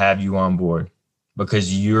have to have you on board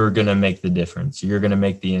because you're going to make the difference. You're going to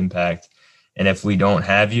make the impact. And if we don't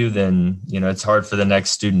have you, then, it's hard for the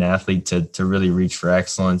next student athlete to really reach for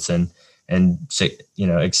excellence and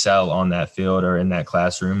excel on that field or in that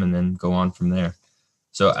classroom and then go on from there.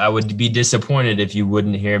 So I would be disappointed if you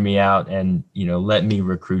wouldn't hear me out and, let me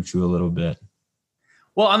recruit you a little bit.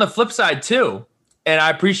 Well, on the flip side too, and I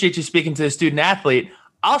appreciate you speaking to the student athlete,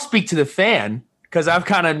 I'll speak to the fan because I've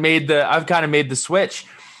kind of made the switch.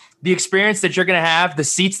 The experience that you're going to have, the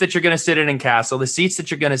seats that you're going to sit in Castle, the seats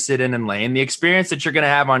that you're going to sit in Lane, the experience that you're going to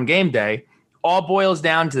have on game day, all boils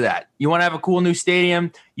down to that. You want to have a cool new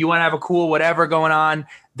stadium, you want to have a cool whatever going on.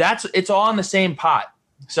 It's all in the same pot.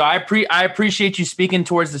 So I appreciate you speaking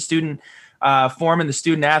towards the student, forming the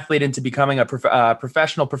student athlete into becoming a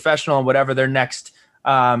professional and whatever their next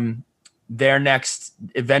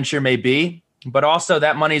adventure may be. But also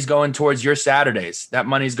that money's going towards your Saturdays. That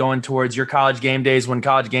money's going towards your college game days when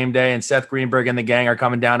College Game Day and Seth Greenberg and the gang are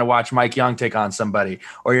coming down to watch Mike Young take on somebody,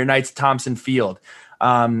 or your nights at Thompson Field.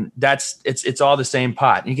 It's all the same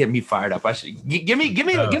pot. You get me fired up. I should give me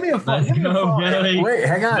a phone. Wait,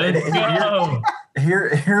 hang on.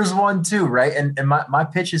 Here's one too, right? And my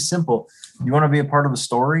pitch is simple. You want to be a part of the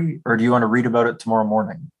story, or do you want to read about it tomorrow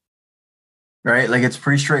morning? Right? Like, it's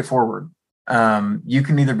pretty straightforward. You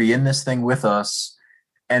can either be in this thing with us,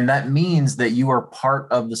 and that means that you are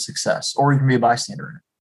part of the success, or you can be a bystander in it.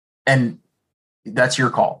 And that's your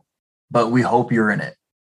call, but we hope you're in it.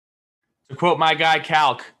 To quote my guy,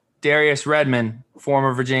 Calc, Darius Redmond,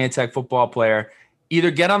 former Virginia Tech football player,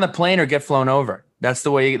 either get on the plane or get flown over. That's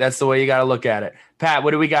the way you got to look at it. Pat,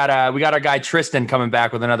 what do we got? We got our guy Tristan coming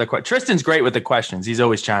back with another question. Tristan's great with the questions. He's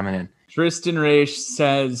always chiming in. Tristan Raish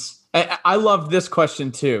says, I love this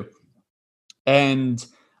question too. And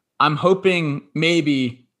I'm hoping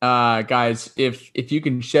maybe, guys, if you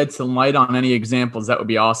can shed some light on any examples, that would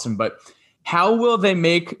be awesome. But how will they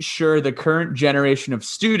make sure the current generation of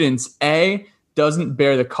students, A, doesn't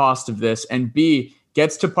bear the cost of this, and B,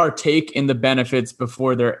 gets to partake in the benefits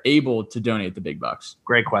before they're able to donate the big bucks?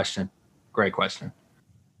 Great question.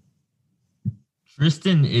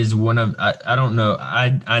 Tristan is one of, I don't know.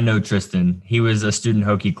 I know Tristan. He was a student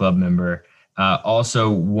Hokie club member.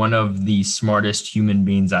 Also one of the smartest human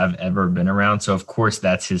beings I've ever been around. So of course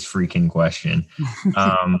that's his freaking question.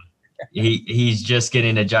 He's just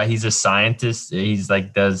getting a job. He's a scientist. He's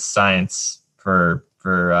does science for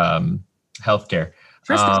healthcare.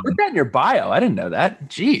 Tristan, put that in your bio. I didn't know that.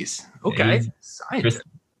 Jeez. Okay.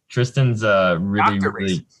 Tristan's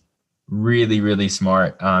really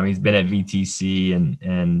smart. He's been at VTC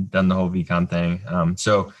and done the whole VCOM thing.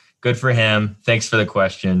 So good for him. Thanks for the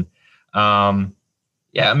question. Ultimately,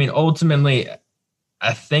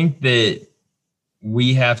 I think that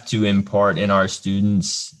we have to impart in our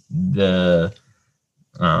students the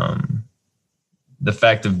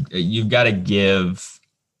fact of you've got to give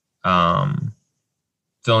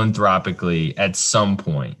philanthropically at some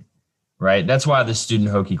point, right? That's why the Student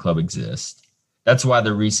Hokie Club exists. That's why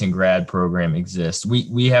the recent grad program exists.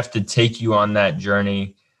 We have to take you on that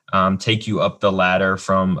journey, take you up the ladder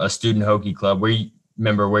from a Student Hokie Club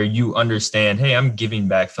where you understand, hey, I'm giving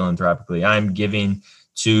back philanthropically. I'm giving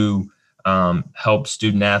to help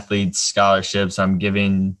student athletes, scholarships. I'm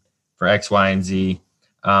giving for X, Y, and Z.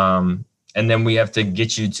 And then we have to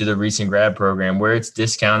get you to the recent grad program where it's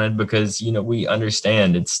discounted because, we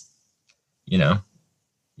understand it's,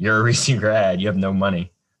 you're a recent grad, you have no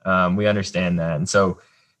money. We understand that. And so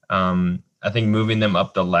I think moving them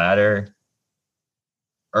up the ladder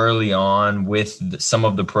early on with some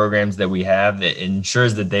of the programs that we have, that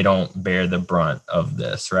ensures that they don't bear the brunt of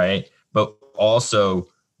this, right? But also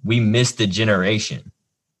we missed a generation.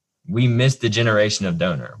 We missed the generation of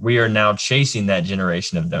donor. We are now chasing that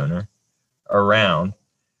generation of donor around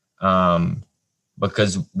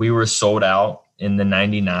because we were sold out in the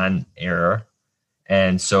 99 era.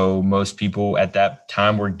 And so most people at that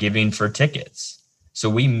time were giving for tickets. So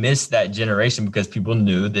we missed that generation because people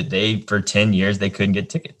knew that for 10 years, they couldn't get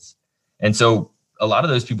tickets. And so a lot of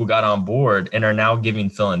those people got on board and are now giving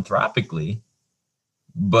philanthropically,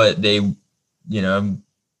 but they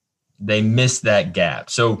missed that gap.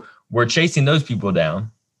 So we're chasing those people down,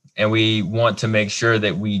 and we want to make sure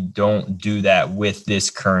that we don't do that with this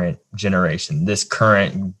current generation, this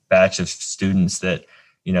current batch of students that,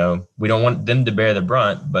 we don't want them to bear the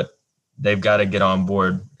brunt, but they've got to get on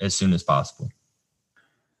board as soon as possible.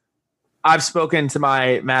 I've spoken to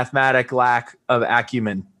my mathematic lack of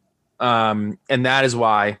acumen. And that is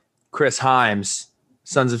why Chris Himes,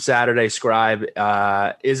 Sons of Saturday scribe,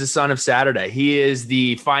 is a son of Saturday. He is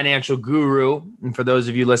the financial guru. And for those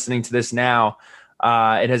of you listening to this now,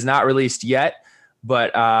 it has not released yet,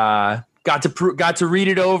 but got to read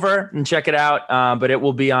it over and check it out. But it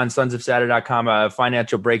will be on sonsofsaturday.com, a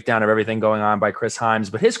financial breakdown of everything going on by Chris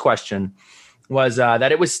Himes. But his question was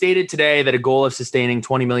that it was stated today that a goal of sustaining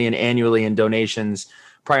 $20 million annually in donations,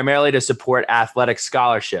 primarily to support athletic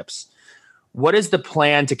scholarships. What is the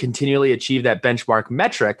plan to continually achieve that benchmark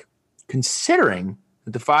metric, considering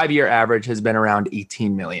that the 5-year average has been around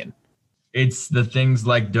 18 million? It's the things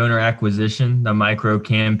like donor acquisition, the micro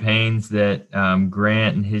campaigns that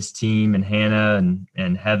Grant and his team and Hannah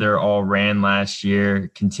and Heather all ran last year,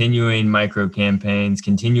 continuing micro campaigns,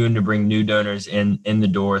 continuing to bring new donors in the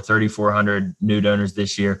door, 3,400 new donors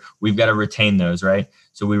this year. We've got to retain those, right?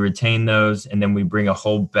 So we retain those, and then we bring a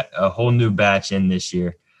whole new batch in this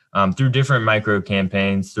year through different micro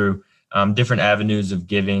campaigns, through different avenues of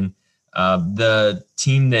giving. The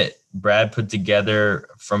team that Brad put together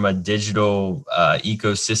from a digital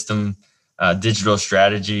ecosystem, digital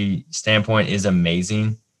strategy standpoint is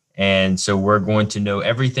amazing. And so we're going to know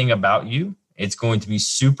everything about you. It's going to be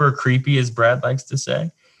super creepy, as Brad likes to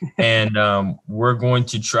say. And we're going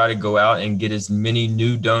to try to go out and get as many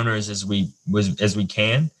new donors as we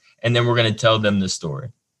can. And then we're going to tell them the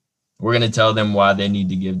story. We're going to tell them why they need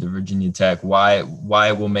to give to Virginia Tech, why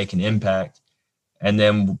it will make an impact. And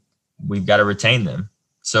then we've got to retain them.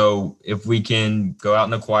 So if we can go out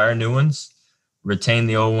and acquire new ones, retain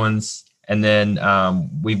the old ones, and then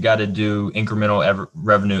we've got to do incremental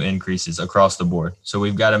revenue increases across the board. So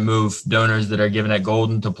we've got to move donors that are giving at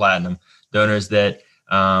golden to platinum, donors that,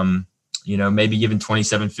 maybe giving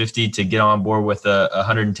 $27.50 to get on board with a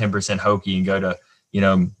 110% Hokie and go to,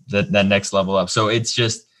 that next level up. So it's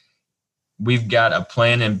just, we've got a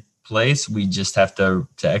plan in place. We just have to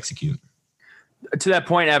execute. To that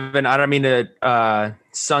point, Evan, I don't mean to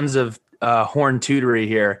Sons of Horn Tutory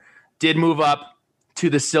here, did move up to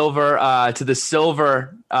the silver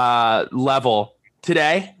level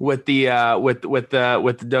today with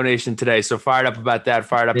the donation today. So fired up about that.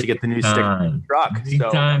 Fired up to get the new sticker truck. Big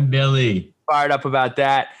time, Billy. Fired up about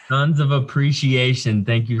that. Tons of appreciation.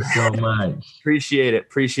 Thank you so much. Appreciate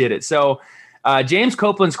it. So James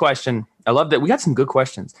Copeland's question. I love that. We got some good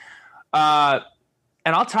questions. And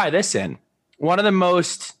I'll tie this in. One of the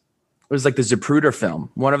most, it was like the Zapruder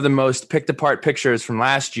film. One of the most picked apart pictures from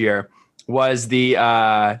last year was the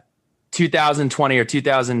 2020.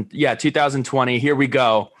 Here we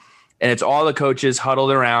go. And it's all the coaches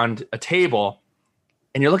huddled around a table.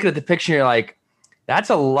 And you're looking at the picture and you're like,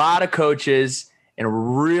 that's a lot of coaches in a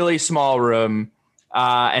really small room.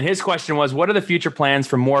 And his question was, what are the future plans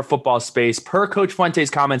for more football space per Coach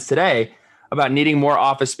Fuente's comments today about needing more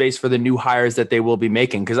office space for the new hires that they will be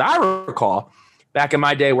making? Because I recall back in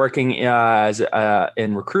my day working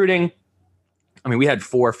in recruiting, I mean, we had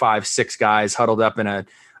 4, 5, 6 guys huddled up in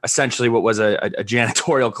essentially what was a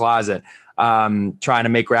janitorial closet, trying to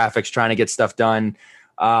make graphics, trying to get stuff done.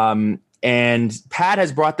 And Pat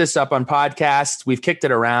has brought this up on podcasts. We've kicked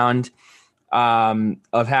it around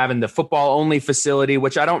of having the football only facility,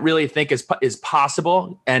 which I don't really think is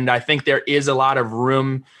possible. And I think there is a lot of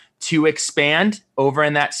room to expand over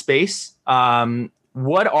in that space.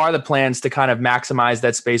 What are the plans to kind of maximize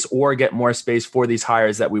that space or get more space for these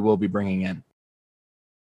hires that we will be bringing in?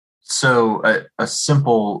 So a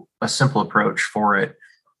simple approach for it.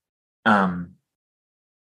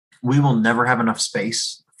 We will never have enough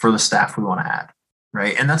space for the staff we want to add,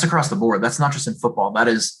 right? And that's across the board. That's not just in football. That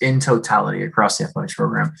is in totality across the athletics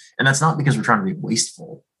program. And that's not because we're trying to be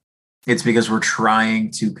wasteful. It's because we're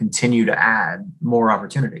trying to continue to add more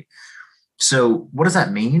opportunity. So what does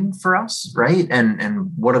that mean for us, right?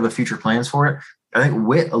 And what are the future plans for it? I think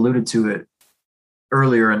Whit alluded to it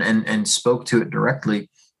earlier and spoke to it directly.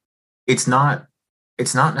 It's not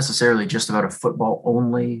necessarily just about a football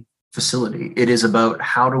only facility. It is about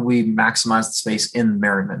how do we maximize the space in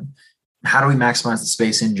Merriman? How do we maximize the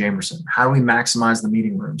space in Jamerson? How do we maximize the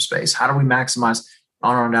meeting room space? How do we maximize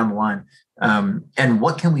on down the line? And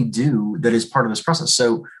what can we do that is part of this process?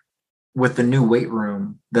 So with the new weight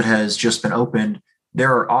room that has just been opened,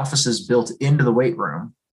 there are offices built into the weight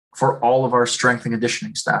room for all of our strength and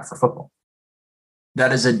conditioning staff for football.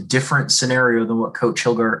 That is a different scenario than what Coach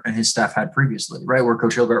Hilgart and his staff had previously, right? Where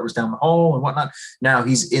Coach Hilgart was down the hall and whatnot. Now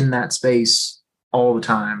he's in that space all the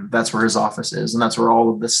time. That's where his office is. And that's where all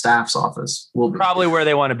of the staff's office will be. Probably where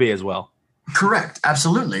they want to be as well. Correct.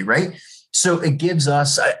 Absolutely. Right. So it gives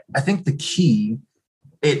us, I think the key,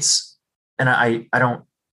 and I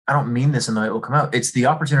don't mean this in the way it will come out. It's the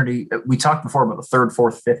opportunity. We talked before about the third,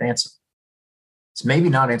 fourth, fifth answer. It's maybe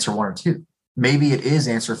not answer 1 or 2. Maybe it is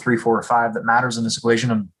answer 3, 4, or 5 that matters in this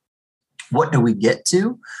equation. And what do we get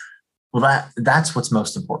to? Well, that's what's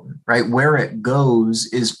most important, right? Where it goes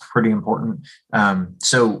is pretty important.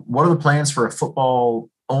 So what are the plans for a football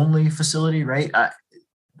only facility, right?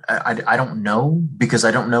 I don't know, because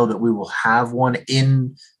I don't know that we will have one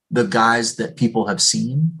in the guys that people have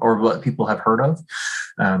seen or what people have heard of.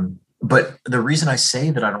 But the reason I say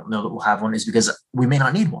that I don't know that we'll have one is because we may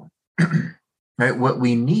not need one. Right? What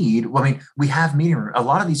we need, we have meeting rooms. A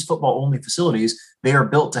lot of these football only facilities, they are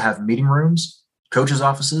built to have meeting rooms, coaches'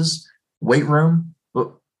 offices, weight room,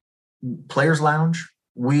 players' lounge.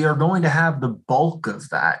 We are going to have the bulk of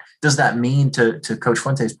that. Does that mean, to Coach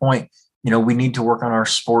Fuente's point, we need to work on our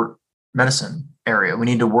sport medicine area. We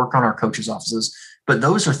need to work on our coaches' offices. But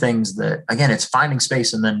those are things that, again, it's finding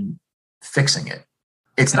space and then fixing it.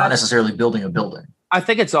 It's not necessarily building a building. I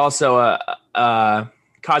think it's also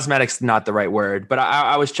cosmetics, not the right word, but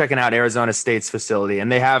I was checking out Arizona State's facility,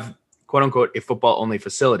 and they have, quote unquote, a football only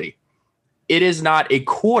facility. It is not a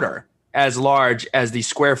quarter as large as the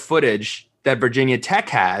square footage that Virginia Tech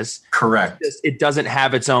has. Correct. It doesn't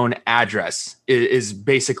have its own address, is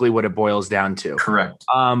basically what it boils down to. Correct.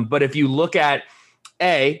 But if you look at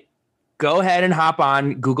go ahead and hop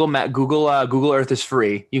on Google Earth is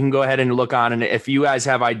free. You can go ahead and look on, and if you guys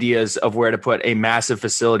have ideas of where to put a massive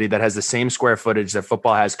facility that has the same square footage that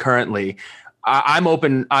football has currently, I'm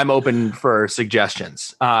open for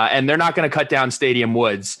suggestions. And they're not going to cut down Stadium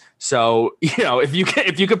Woods. So, if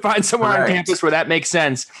you could find somewhere on campus where that makes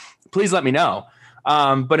sense, please let me know.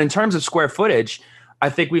 But in terms of square footage,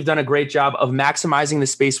 I think we've done a great job of maximizing the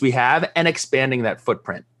space we have and expanding that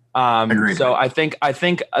footprint. So I think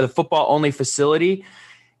the football only facility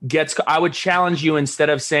I would challenge you, instead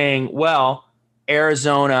of saying, well,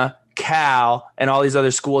 Arizona, Cal, and all these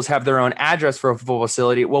other schools have their own address for a football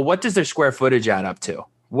facility. Well, what does their square footage add up to?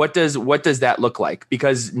 What does that look like?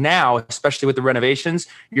 Because now, especially with the renovations,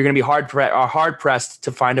 you're going to be hard pressed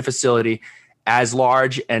to find a facility as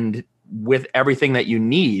large and with everything that you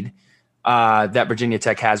need that Virginia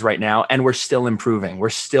Tech has right now. And we're still improving. We're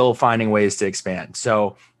still finding ways to expand.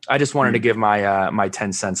 So I just wanted to give my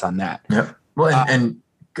 10 cents on that. Yep. Well,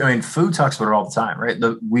 and Food talks about it all the time, right?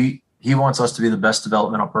 He wants us to be the best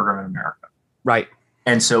developmental program in America. Right.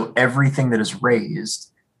 And so everything that is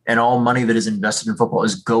raised and all money that is invested in football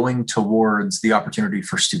is going towards the opportunity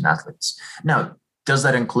for student athletes. Now, does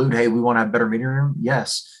that include, hey, we want to have better meeting room?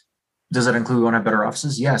 Yes. Does that include we want to have better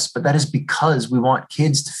offices? Yes. But that is because we want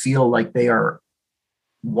kids to feel like they are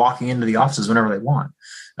walking into the offices whenever they want.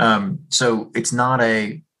 So it's not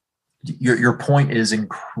your point is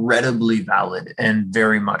incredibly valid and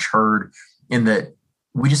very much heard, in that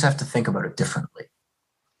we just have to think about it differently,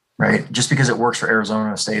 right? Just because it works for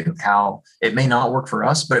Arizona State or Cal, it may not work for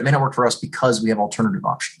us, but it may not work for us because we have alternative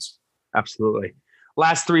options. Absolutely.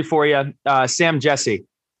 Last 3 for you. Sam Jesse,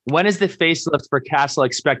 when is the facelift for Castle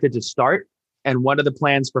expected to start? And what are the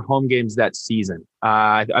plans for home games that season?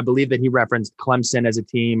 I believe that he referenced Clemson as a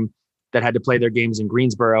team that had to play their games in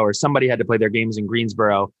Greensboro, or somebody had to play their games in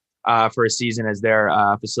Greensboro for a season as their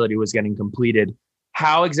facility was getting completed.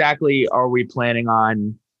 How exactly are we planning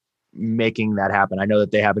on making that happen? I know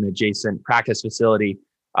that they have an adjacent practice facility.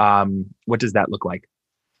 What does that look like?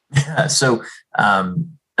 Yeah, so,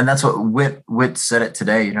 and that's what Witt said it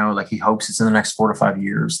today, like he hopes it's in the next 4 to 5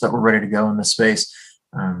 years that we're ready to go in this space.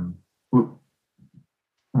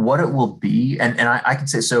 What it will be, and I can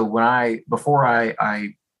say, so before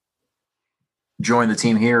I joined the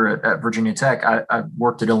team here at Virginia Tech, I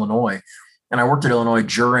worked at Illinois, and I worked at Illinois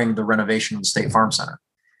during the renovation of the State Farm Center.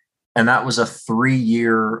 And that was a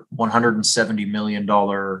 3-year, $170 million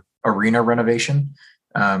arena renovation.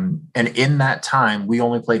 And in that time, we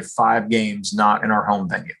only played 5 games, not in our home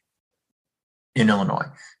venue in Illinois.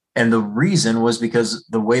 And the reason was because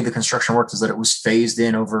the way the construction worked is that it was phased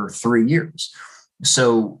in over 3 years.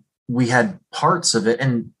 So we had parts of it.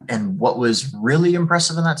 And what was really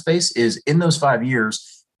impressive in that space is in those 5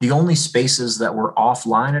 years, The only spaces that were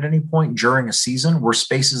offline at any point during a season were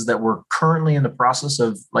spaces that were currently in the process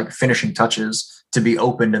of like finishing touches to be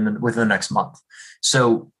opened within the next month.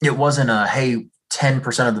 So it wasn't hey,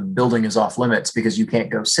 10% of the building is off limits because you can't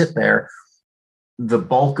go sit there. The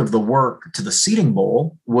bulk of the work to the seating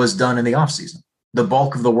bowl was done in the off season. The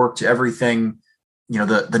bulk of the work to everything,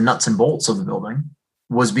 the nuts and bolts of the building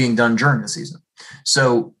was being done during the season.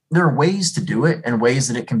 So there are ways to do it and ways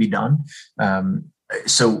that it can be done.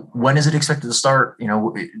 So when is it expected to start?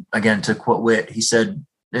 Again, to quote Witt, he said,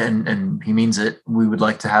 and he means it, we would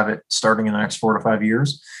like to have it starting in the next 4 to 5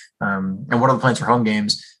 years. And what are the plans for home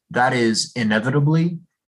games? That is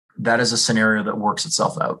a scenario that works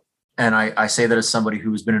itself out. And I say that as somebody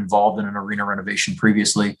who's been involved in an arena renovation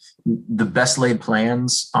previously. The best laid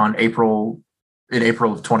plans in April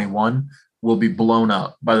of 21 will be blown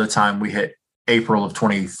up by the time we hit April of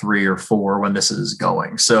 23 or 4 when this is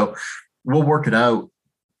going. So we'll work it out,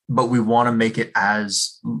 but we want to make it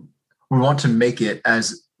as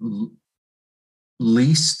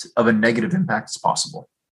least of a negative impact as possible.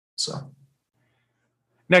 So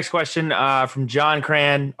next question from John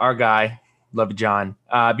Cran, our guy. Love you, John.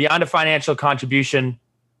 Beyond a financial contribution,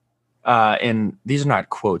 and these are not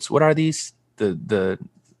quotes. What are these?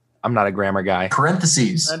 I'm not a grammar guy.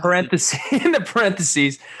 Parentheses, in the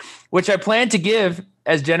parentheses, which I plan to give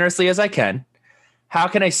as generously as I can. How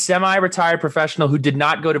can a semi-retired professional who did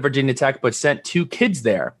not go to Virginia Tech but sent 2 kids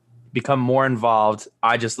there become more involved?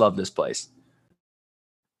 I just love this place.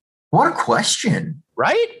 What a question,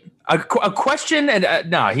 right? A question, and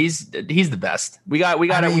no, he's the best. We got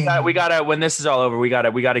to when this is all over, we got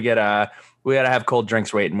to have cold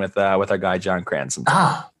drinks waiting with our guy John Cranston.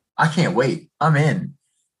 I can't wait. I'm in.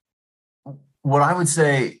 What I would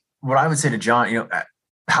say to John,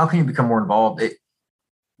 how can you become more involved?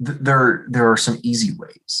 There are some easy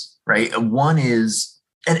ways, right? One is,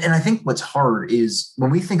 and I think what's hard is when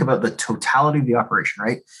we think about the totality of the operation,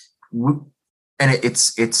 right? And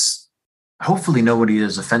it's hopefully nobody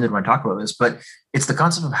is offended when I talk about this, but it's the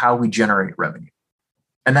concept of how we generate revenue.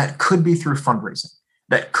 And that could be through fundraising.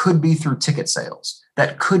 That could be through ticket sales.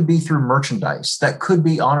 That could be through merchandise. That could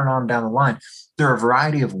be on and on down the line. There are a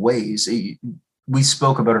variety of ways. We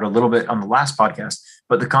spoke about it a little bit on the last podcast,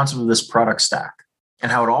 but the concept of this product stack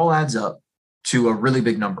and how it all adds up to a really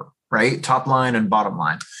big number, right? Top line and bottom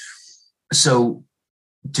line. So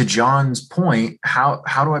to John's point, how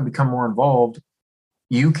do I become more involved?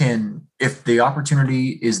 You can, if the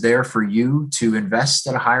opportunity is there for you to invest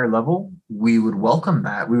at a higher level, we would welcome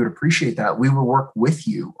that. We would appreciate that. We will work with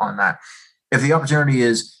you on that. If the opportunity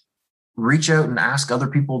is reach out and ask other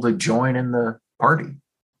people to join in the party,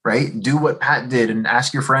 right? Do what Pat did and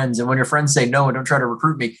ask your friends. And when your friends say no, and don't try to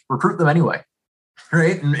recruit me, recruit them anyway,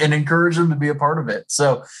 right? And encourage them to be a part of it.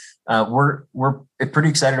 So we're pretty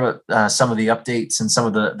excited about some of the updates and some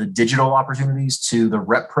of the digital opportunities to the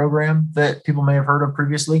rep program that people may have heard of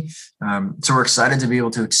previously. So we're excited to be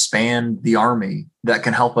able to expand the army that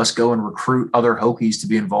can help us go and recruit other Hokies to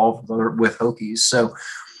be involved with Hokies. So,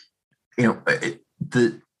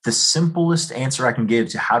 the simplest answer I can give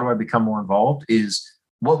to how do I become more involved is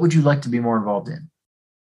what would you like to be more involved in?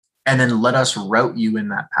 And then let us route you in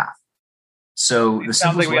that path. So the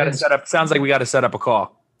sounds like we got to set up a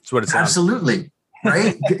call. That's what it sounds. Absolutely.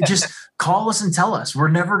 Right. Just call us and tell us. We're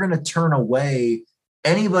never going to turn away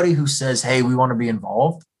anybody who says, hey, we want to be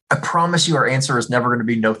involved. I promise you our answer is never going to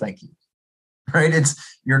be no, thank you. Right.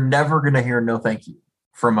 You're never going to hear no, thank you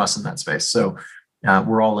from us in that space. So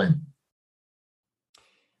we're all in.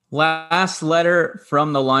 Last letter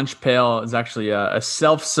from the lunch pail is actually a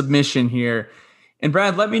self-submission here. And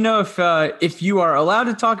Brad, let me know if you are allowed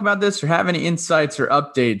to talk about this or have any insights or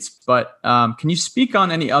updates. But can you speak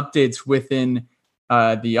on any updates within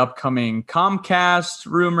the upcoming Comcast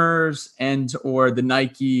rumors and or the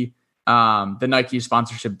Nike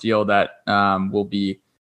sponsorship deal that will be,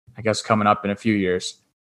 I guess, coming up in a few years?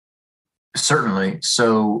 Certainly.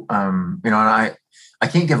 So, and I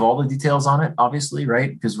can't give all the details on it, obviously,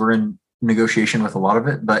 right? Because we're in negotiation with a lot of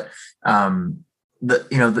it. But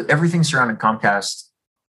everything surrounding Comcast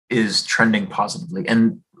is trending positively.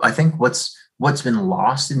 And I think what's been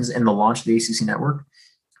lost in the launch of the ACC network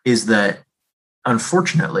is that,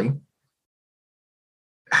 unfortunately,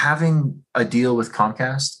 having a deal with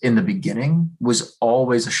Comcast in the beginning was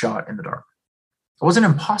always a shot in the dark. It wasn't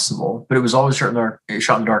impossible, but it was always a shot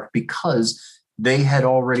in the dark because they had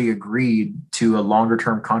already agreed to a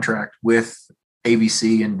longer-term contract with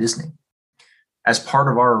ABC and Disney. As part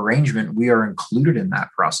of our arrangement, we are included in that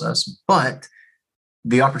process, but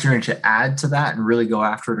the opportunity to add to that and really go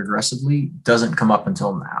after it aggressively doesn't come up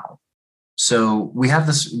until now. So we have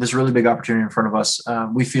this really big opportunity in front of us.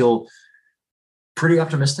 We feel pretty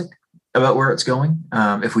optimistic about where it's going.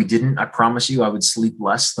 If we didn't, I promise you, I would sleep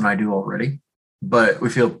less than I do already. But we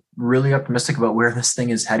feel really optimistic about where this thing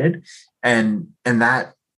is headed, and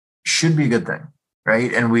that should be a good thing,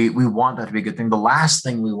 right? And we want that to be a good thing. The last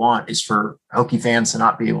thing we want is for Hokie fans to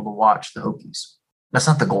not be able to watch the Hokies. That's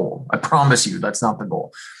not the goal. I promise you, that's not the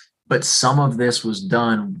goal. But some of this was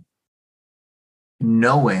done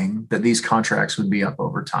knowing that these contracts would be up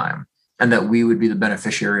over time and that we would be the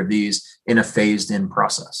beneficiary of these in a phased-in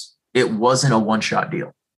process. It wasn't a one-shot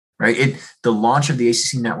deal, right? The launch of the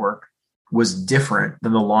ACC network was different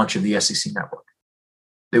than the launch of the SEC network.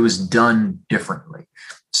 It was done differently.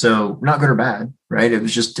 So not good or bad, right? It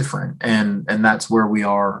was just different. And that's where we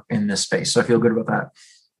are in this space. So I feel good about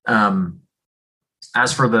that.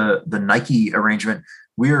 As for the Nike arrangement,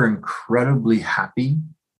 we are incredibly happy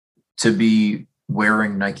to be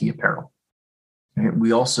wearing Nike apparel. Right?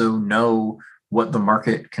 We also know what the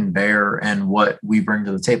market can bear and what we bring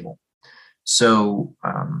to the table. So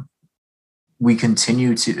we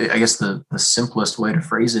continue to, I guess the simplest way to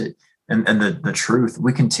phrase it and the truth,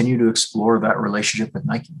 we continue to explore that relationship with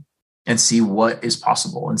Nike and see what is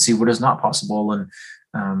possible and see what is not possible. And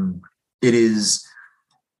it's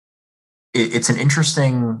an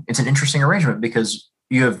interesting arrangement because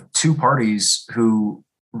you have two parties who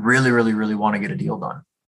really, really, really want to get a deal done.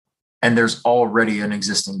 And there's already an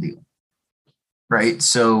existing deal, right?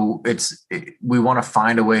 So we want to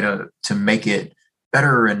find a way to make it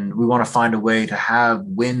better, and we want to find a way to have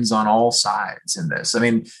wins on all sides in this. I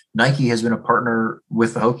mean, Nike has been a partner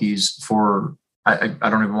with the Hokies for I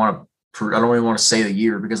don't even want to say the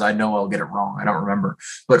year because I know I'll get it wrong. I don't remember,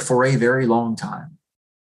 but for a very long time.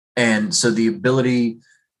 And so the ability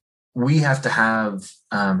we have to have,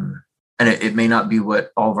 and it may not be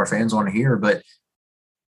what all of our fans want to hear, but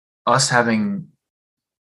us having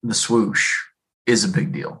the swoosh is a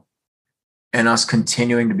big deal, and us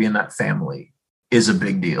continuing to be in that family is a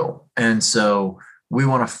big deal. And so we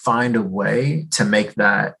want to find a way to make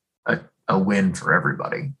that a win for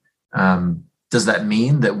everybody. Does that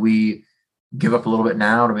mean that we give up a little bit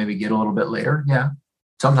now to maybe get a little bit later? Yeah,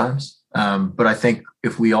 sometimes. But I think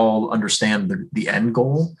if we all understand the end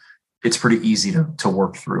goal, it's pretty easy to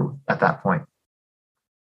work through at that point.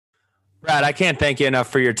 Brad, I can't thank you enough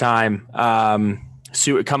for your time.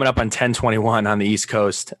 Coming up on 10/21 on the East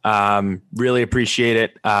Coast. Really appreciate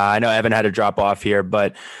it. I know Evan had to drop off here,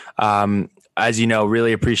 but as you know,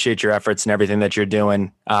 really appreciate your efforts and everything that you're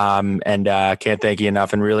doing. And can't thank you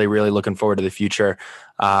enough, and really, really looking forward to the future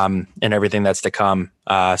and everything that's to come.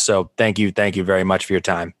 So thank you very much for your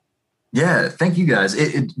time. Yeah, thank you guys.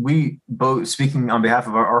 We both, speaking on behalf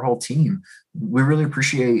of our whole team, we really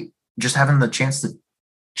appreciate just having the chance to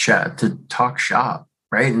chat, to talk shop.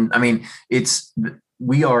 Right. And I mean,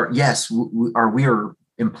 we are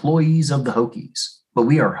employees of the Hokies, but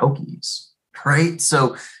we are Hokies. Right.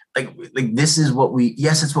 So like this is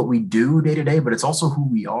it's what we do day to day, but it's also who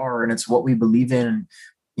we are, and it's what we believe in. And,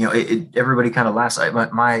 you know, everybody kind of laughs.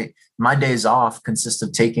 My days off consist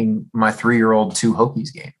of taking my 3-year-old to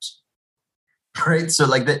Hokies games. Right. So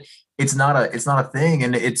like that, it's not a thing.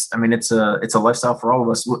 And it's a lifestyle for all of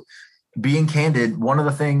us. Being candid, one of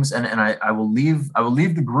the things, and I will leave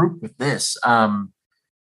the group with this. I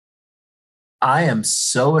am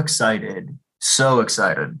so excited for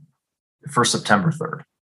September 3rd.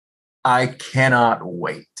 I cannot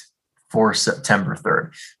wait for September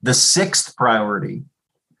 3rd. The 6th priority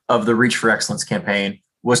of the Reach for Excellence campaign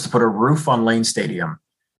was to put a roof on Lane Stadium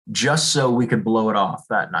just so we could blow it off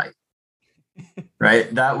that night.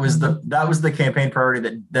 Right. That was the campaign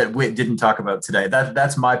priority that Whit didn't talk about today.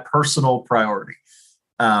 That's my personal priority.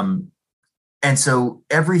 And so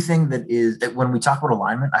everything that when we talk about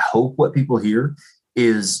alignment, I hope what people hear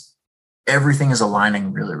is everything is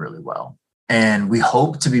aligning really, really well. And we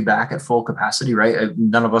hope to be back at full capacity, right?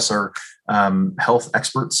 None of us are health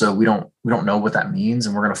experts, so we don't know what that means,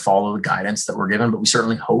 and we're going to follow the guidance that we're given, but we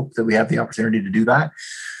certainly hope that we have the opportunity to do that.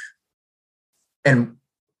 And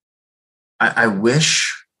I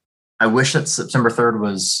wish that September 3rd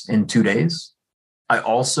was in 2 days. I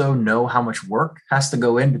also know how much work has to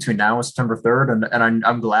go in between now and September 3rd, and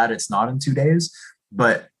I'm glad it's not in 2 days,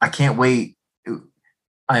 but I can't wait.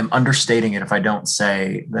 I'm understating it if I don't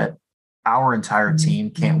say that our entire team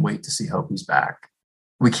can't wait to see Hokies back.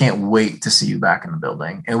 We can't wait to see you back in the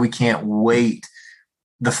building, and we can't wait.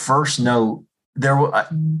 The first note there,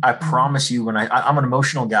 I promise you, when I'm an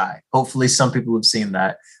emotional guy. Hopefully some people have seen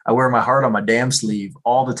that. I wear my heart on my damn sleeve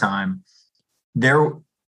all the time.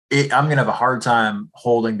 I'm going to have a hard time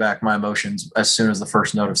holding back my emotions as soon as the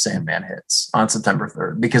first note of Sandman hits on September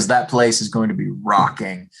 3rd, because that place is going to be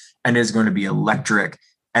rocking and is going to be electric.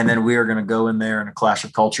 And then we are going to go in there in a clash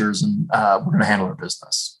of cultures, and we're going to handle our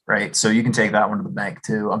business. Right. So you can take that one to the bank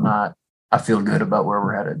too. I feel good about where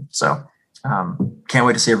we're headed. So can't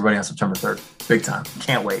wait to see everybody on September 3rd. Big time.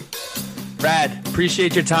 Can't wait. Brad,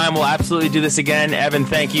 appreciate your time. We'll absolutely do this again. Evan,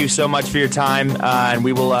 thank you so much for your time. And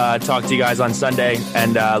we will talk to you guys on Sunday,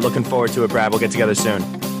 and looking forward to it, Brad. We'll get together soon.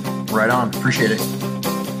 Right on. Appreciate it.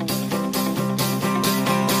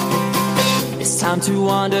 It's time to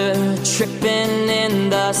wander, tripping in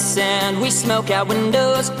the sand. We smoke out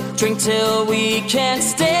windows, drink till we can't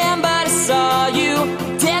stand. But I saw you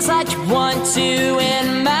dance like you want to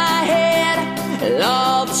in my head. And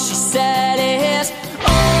all that she said is,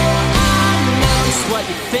 what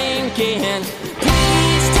you're thinking.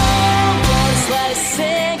 Please don't just let it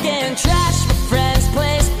sink and try.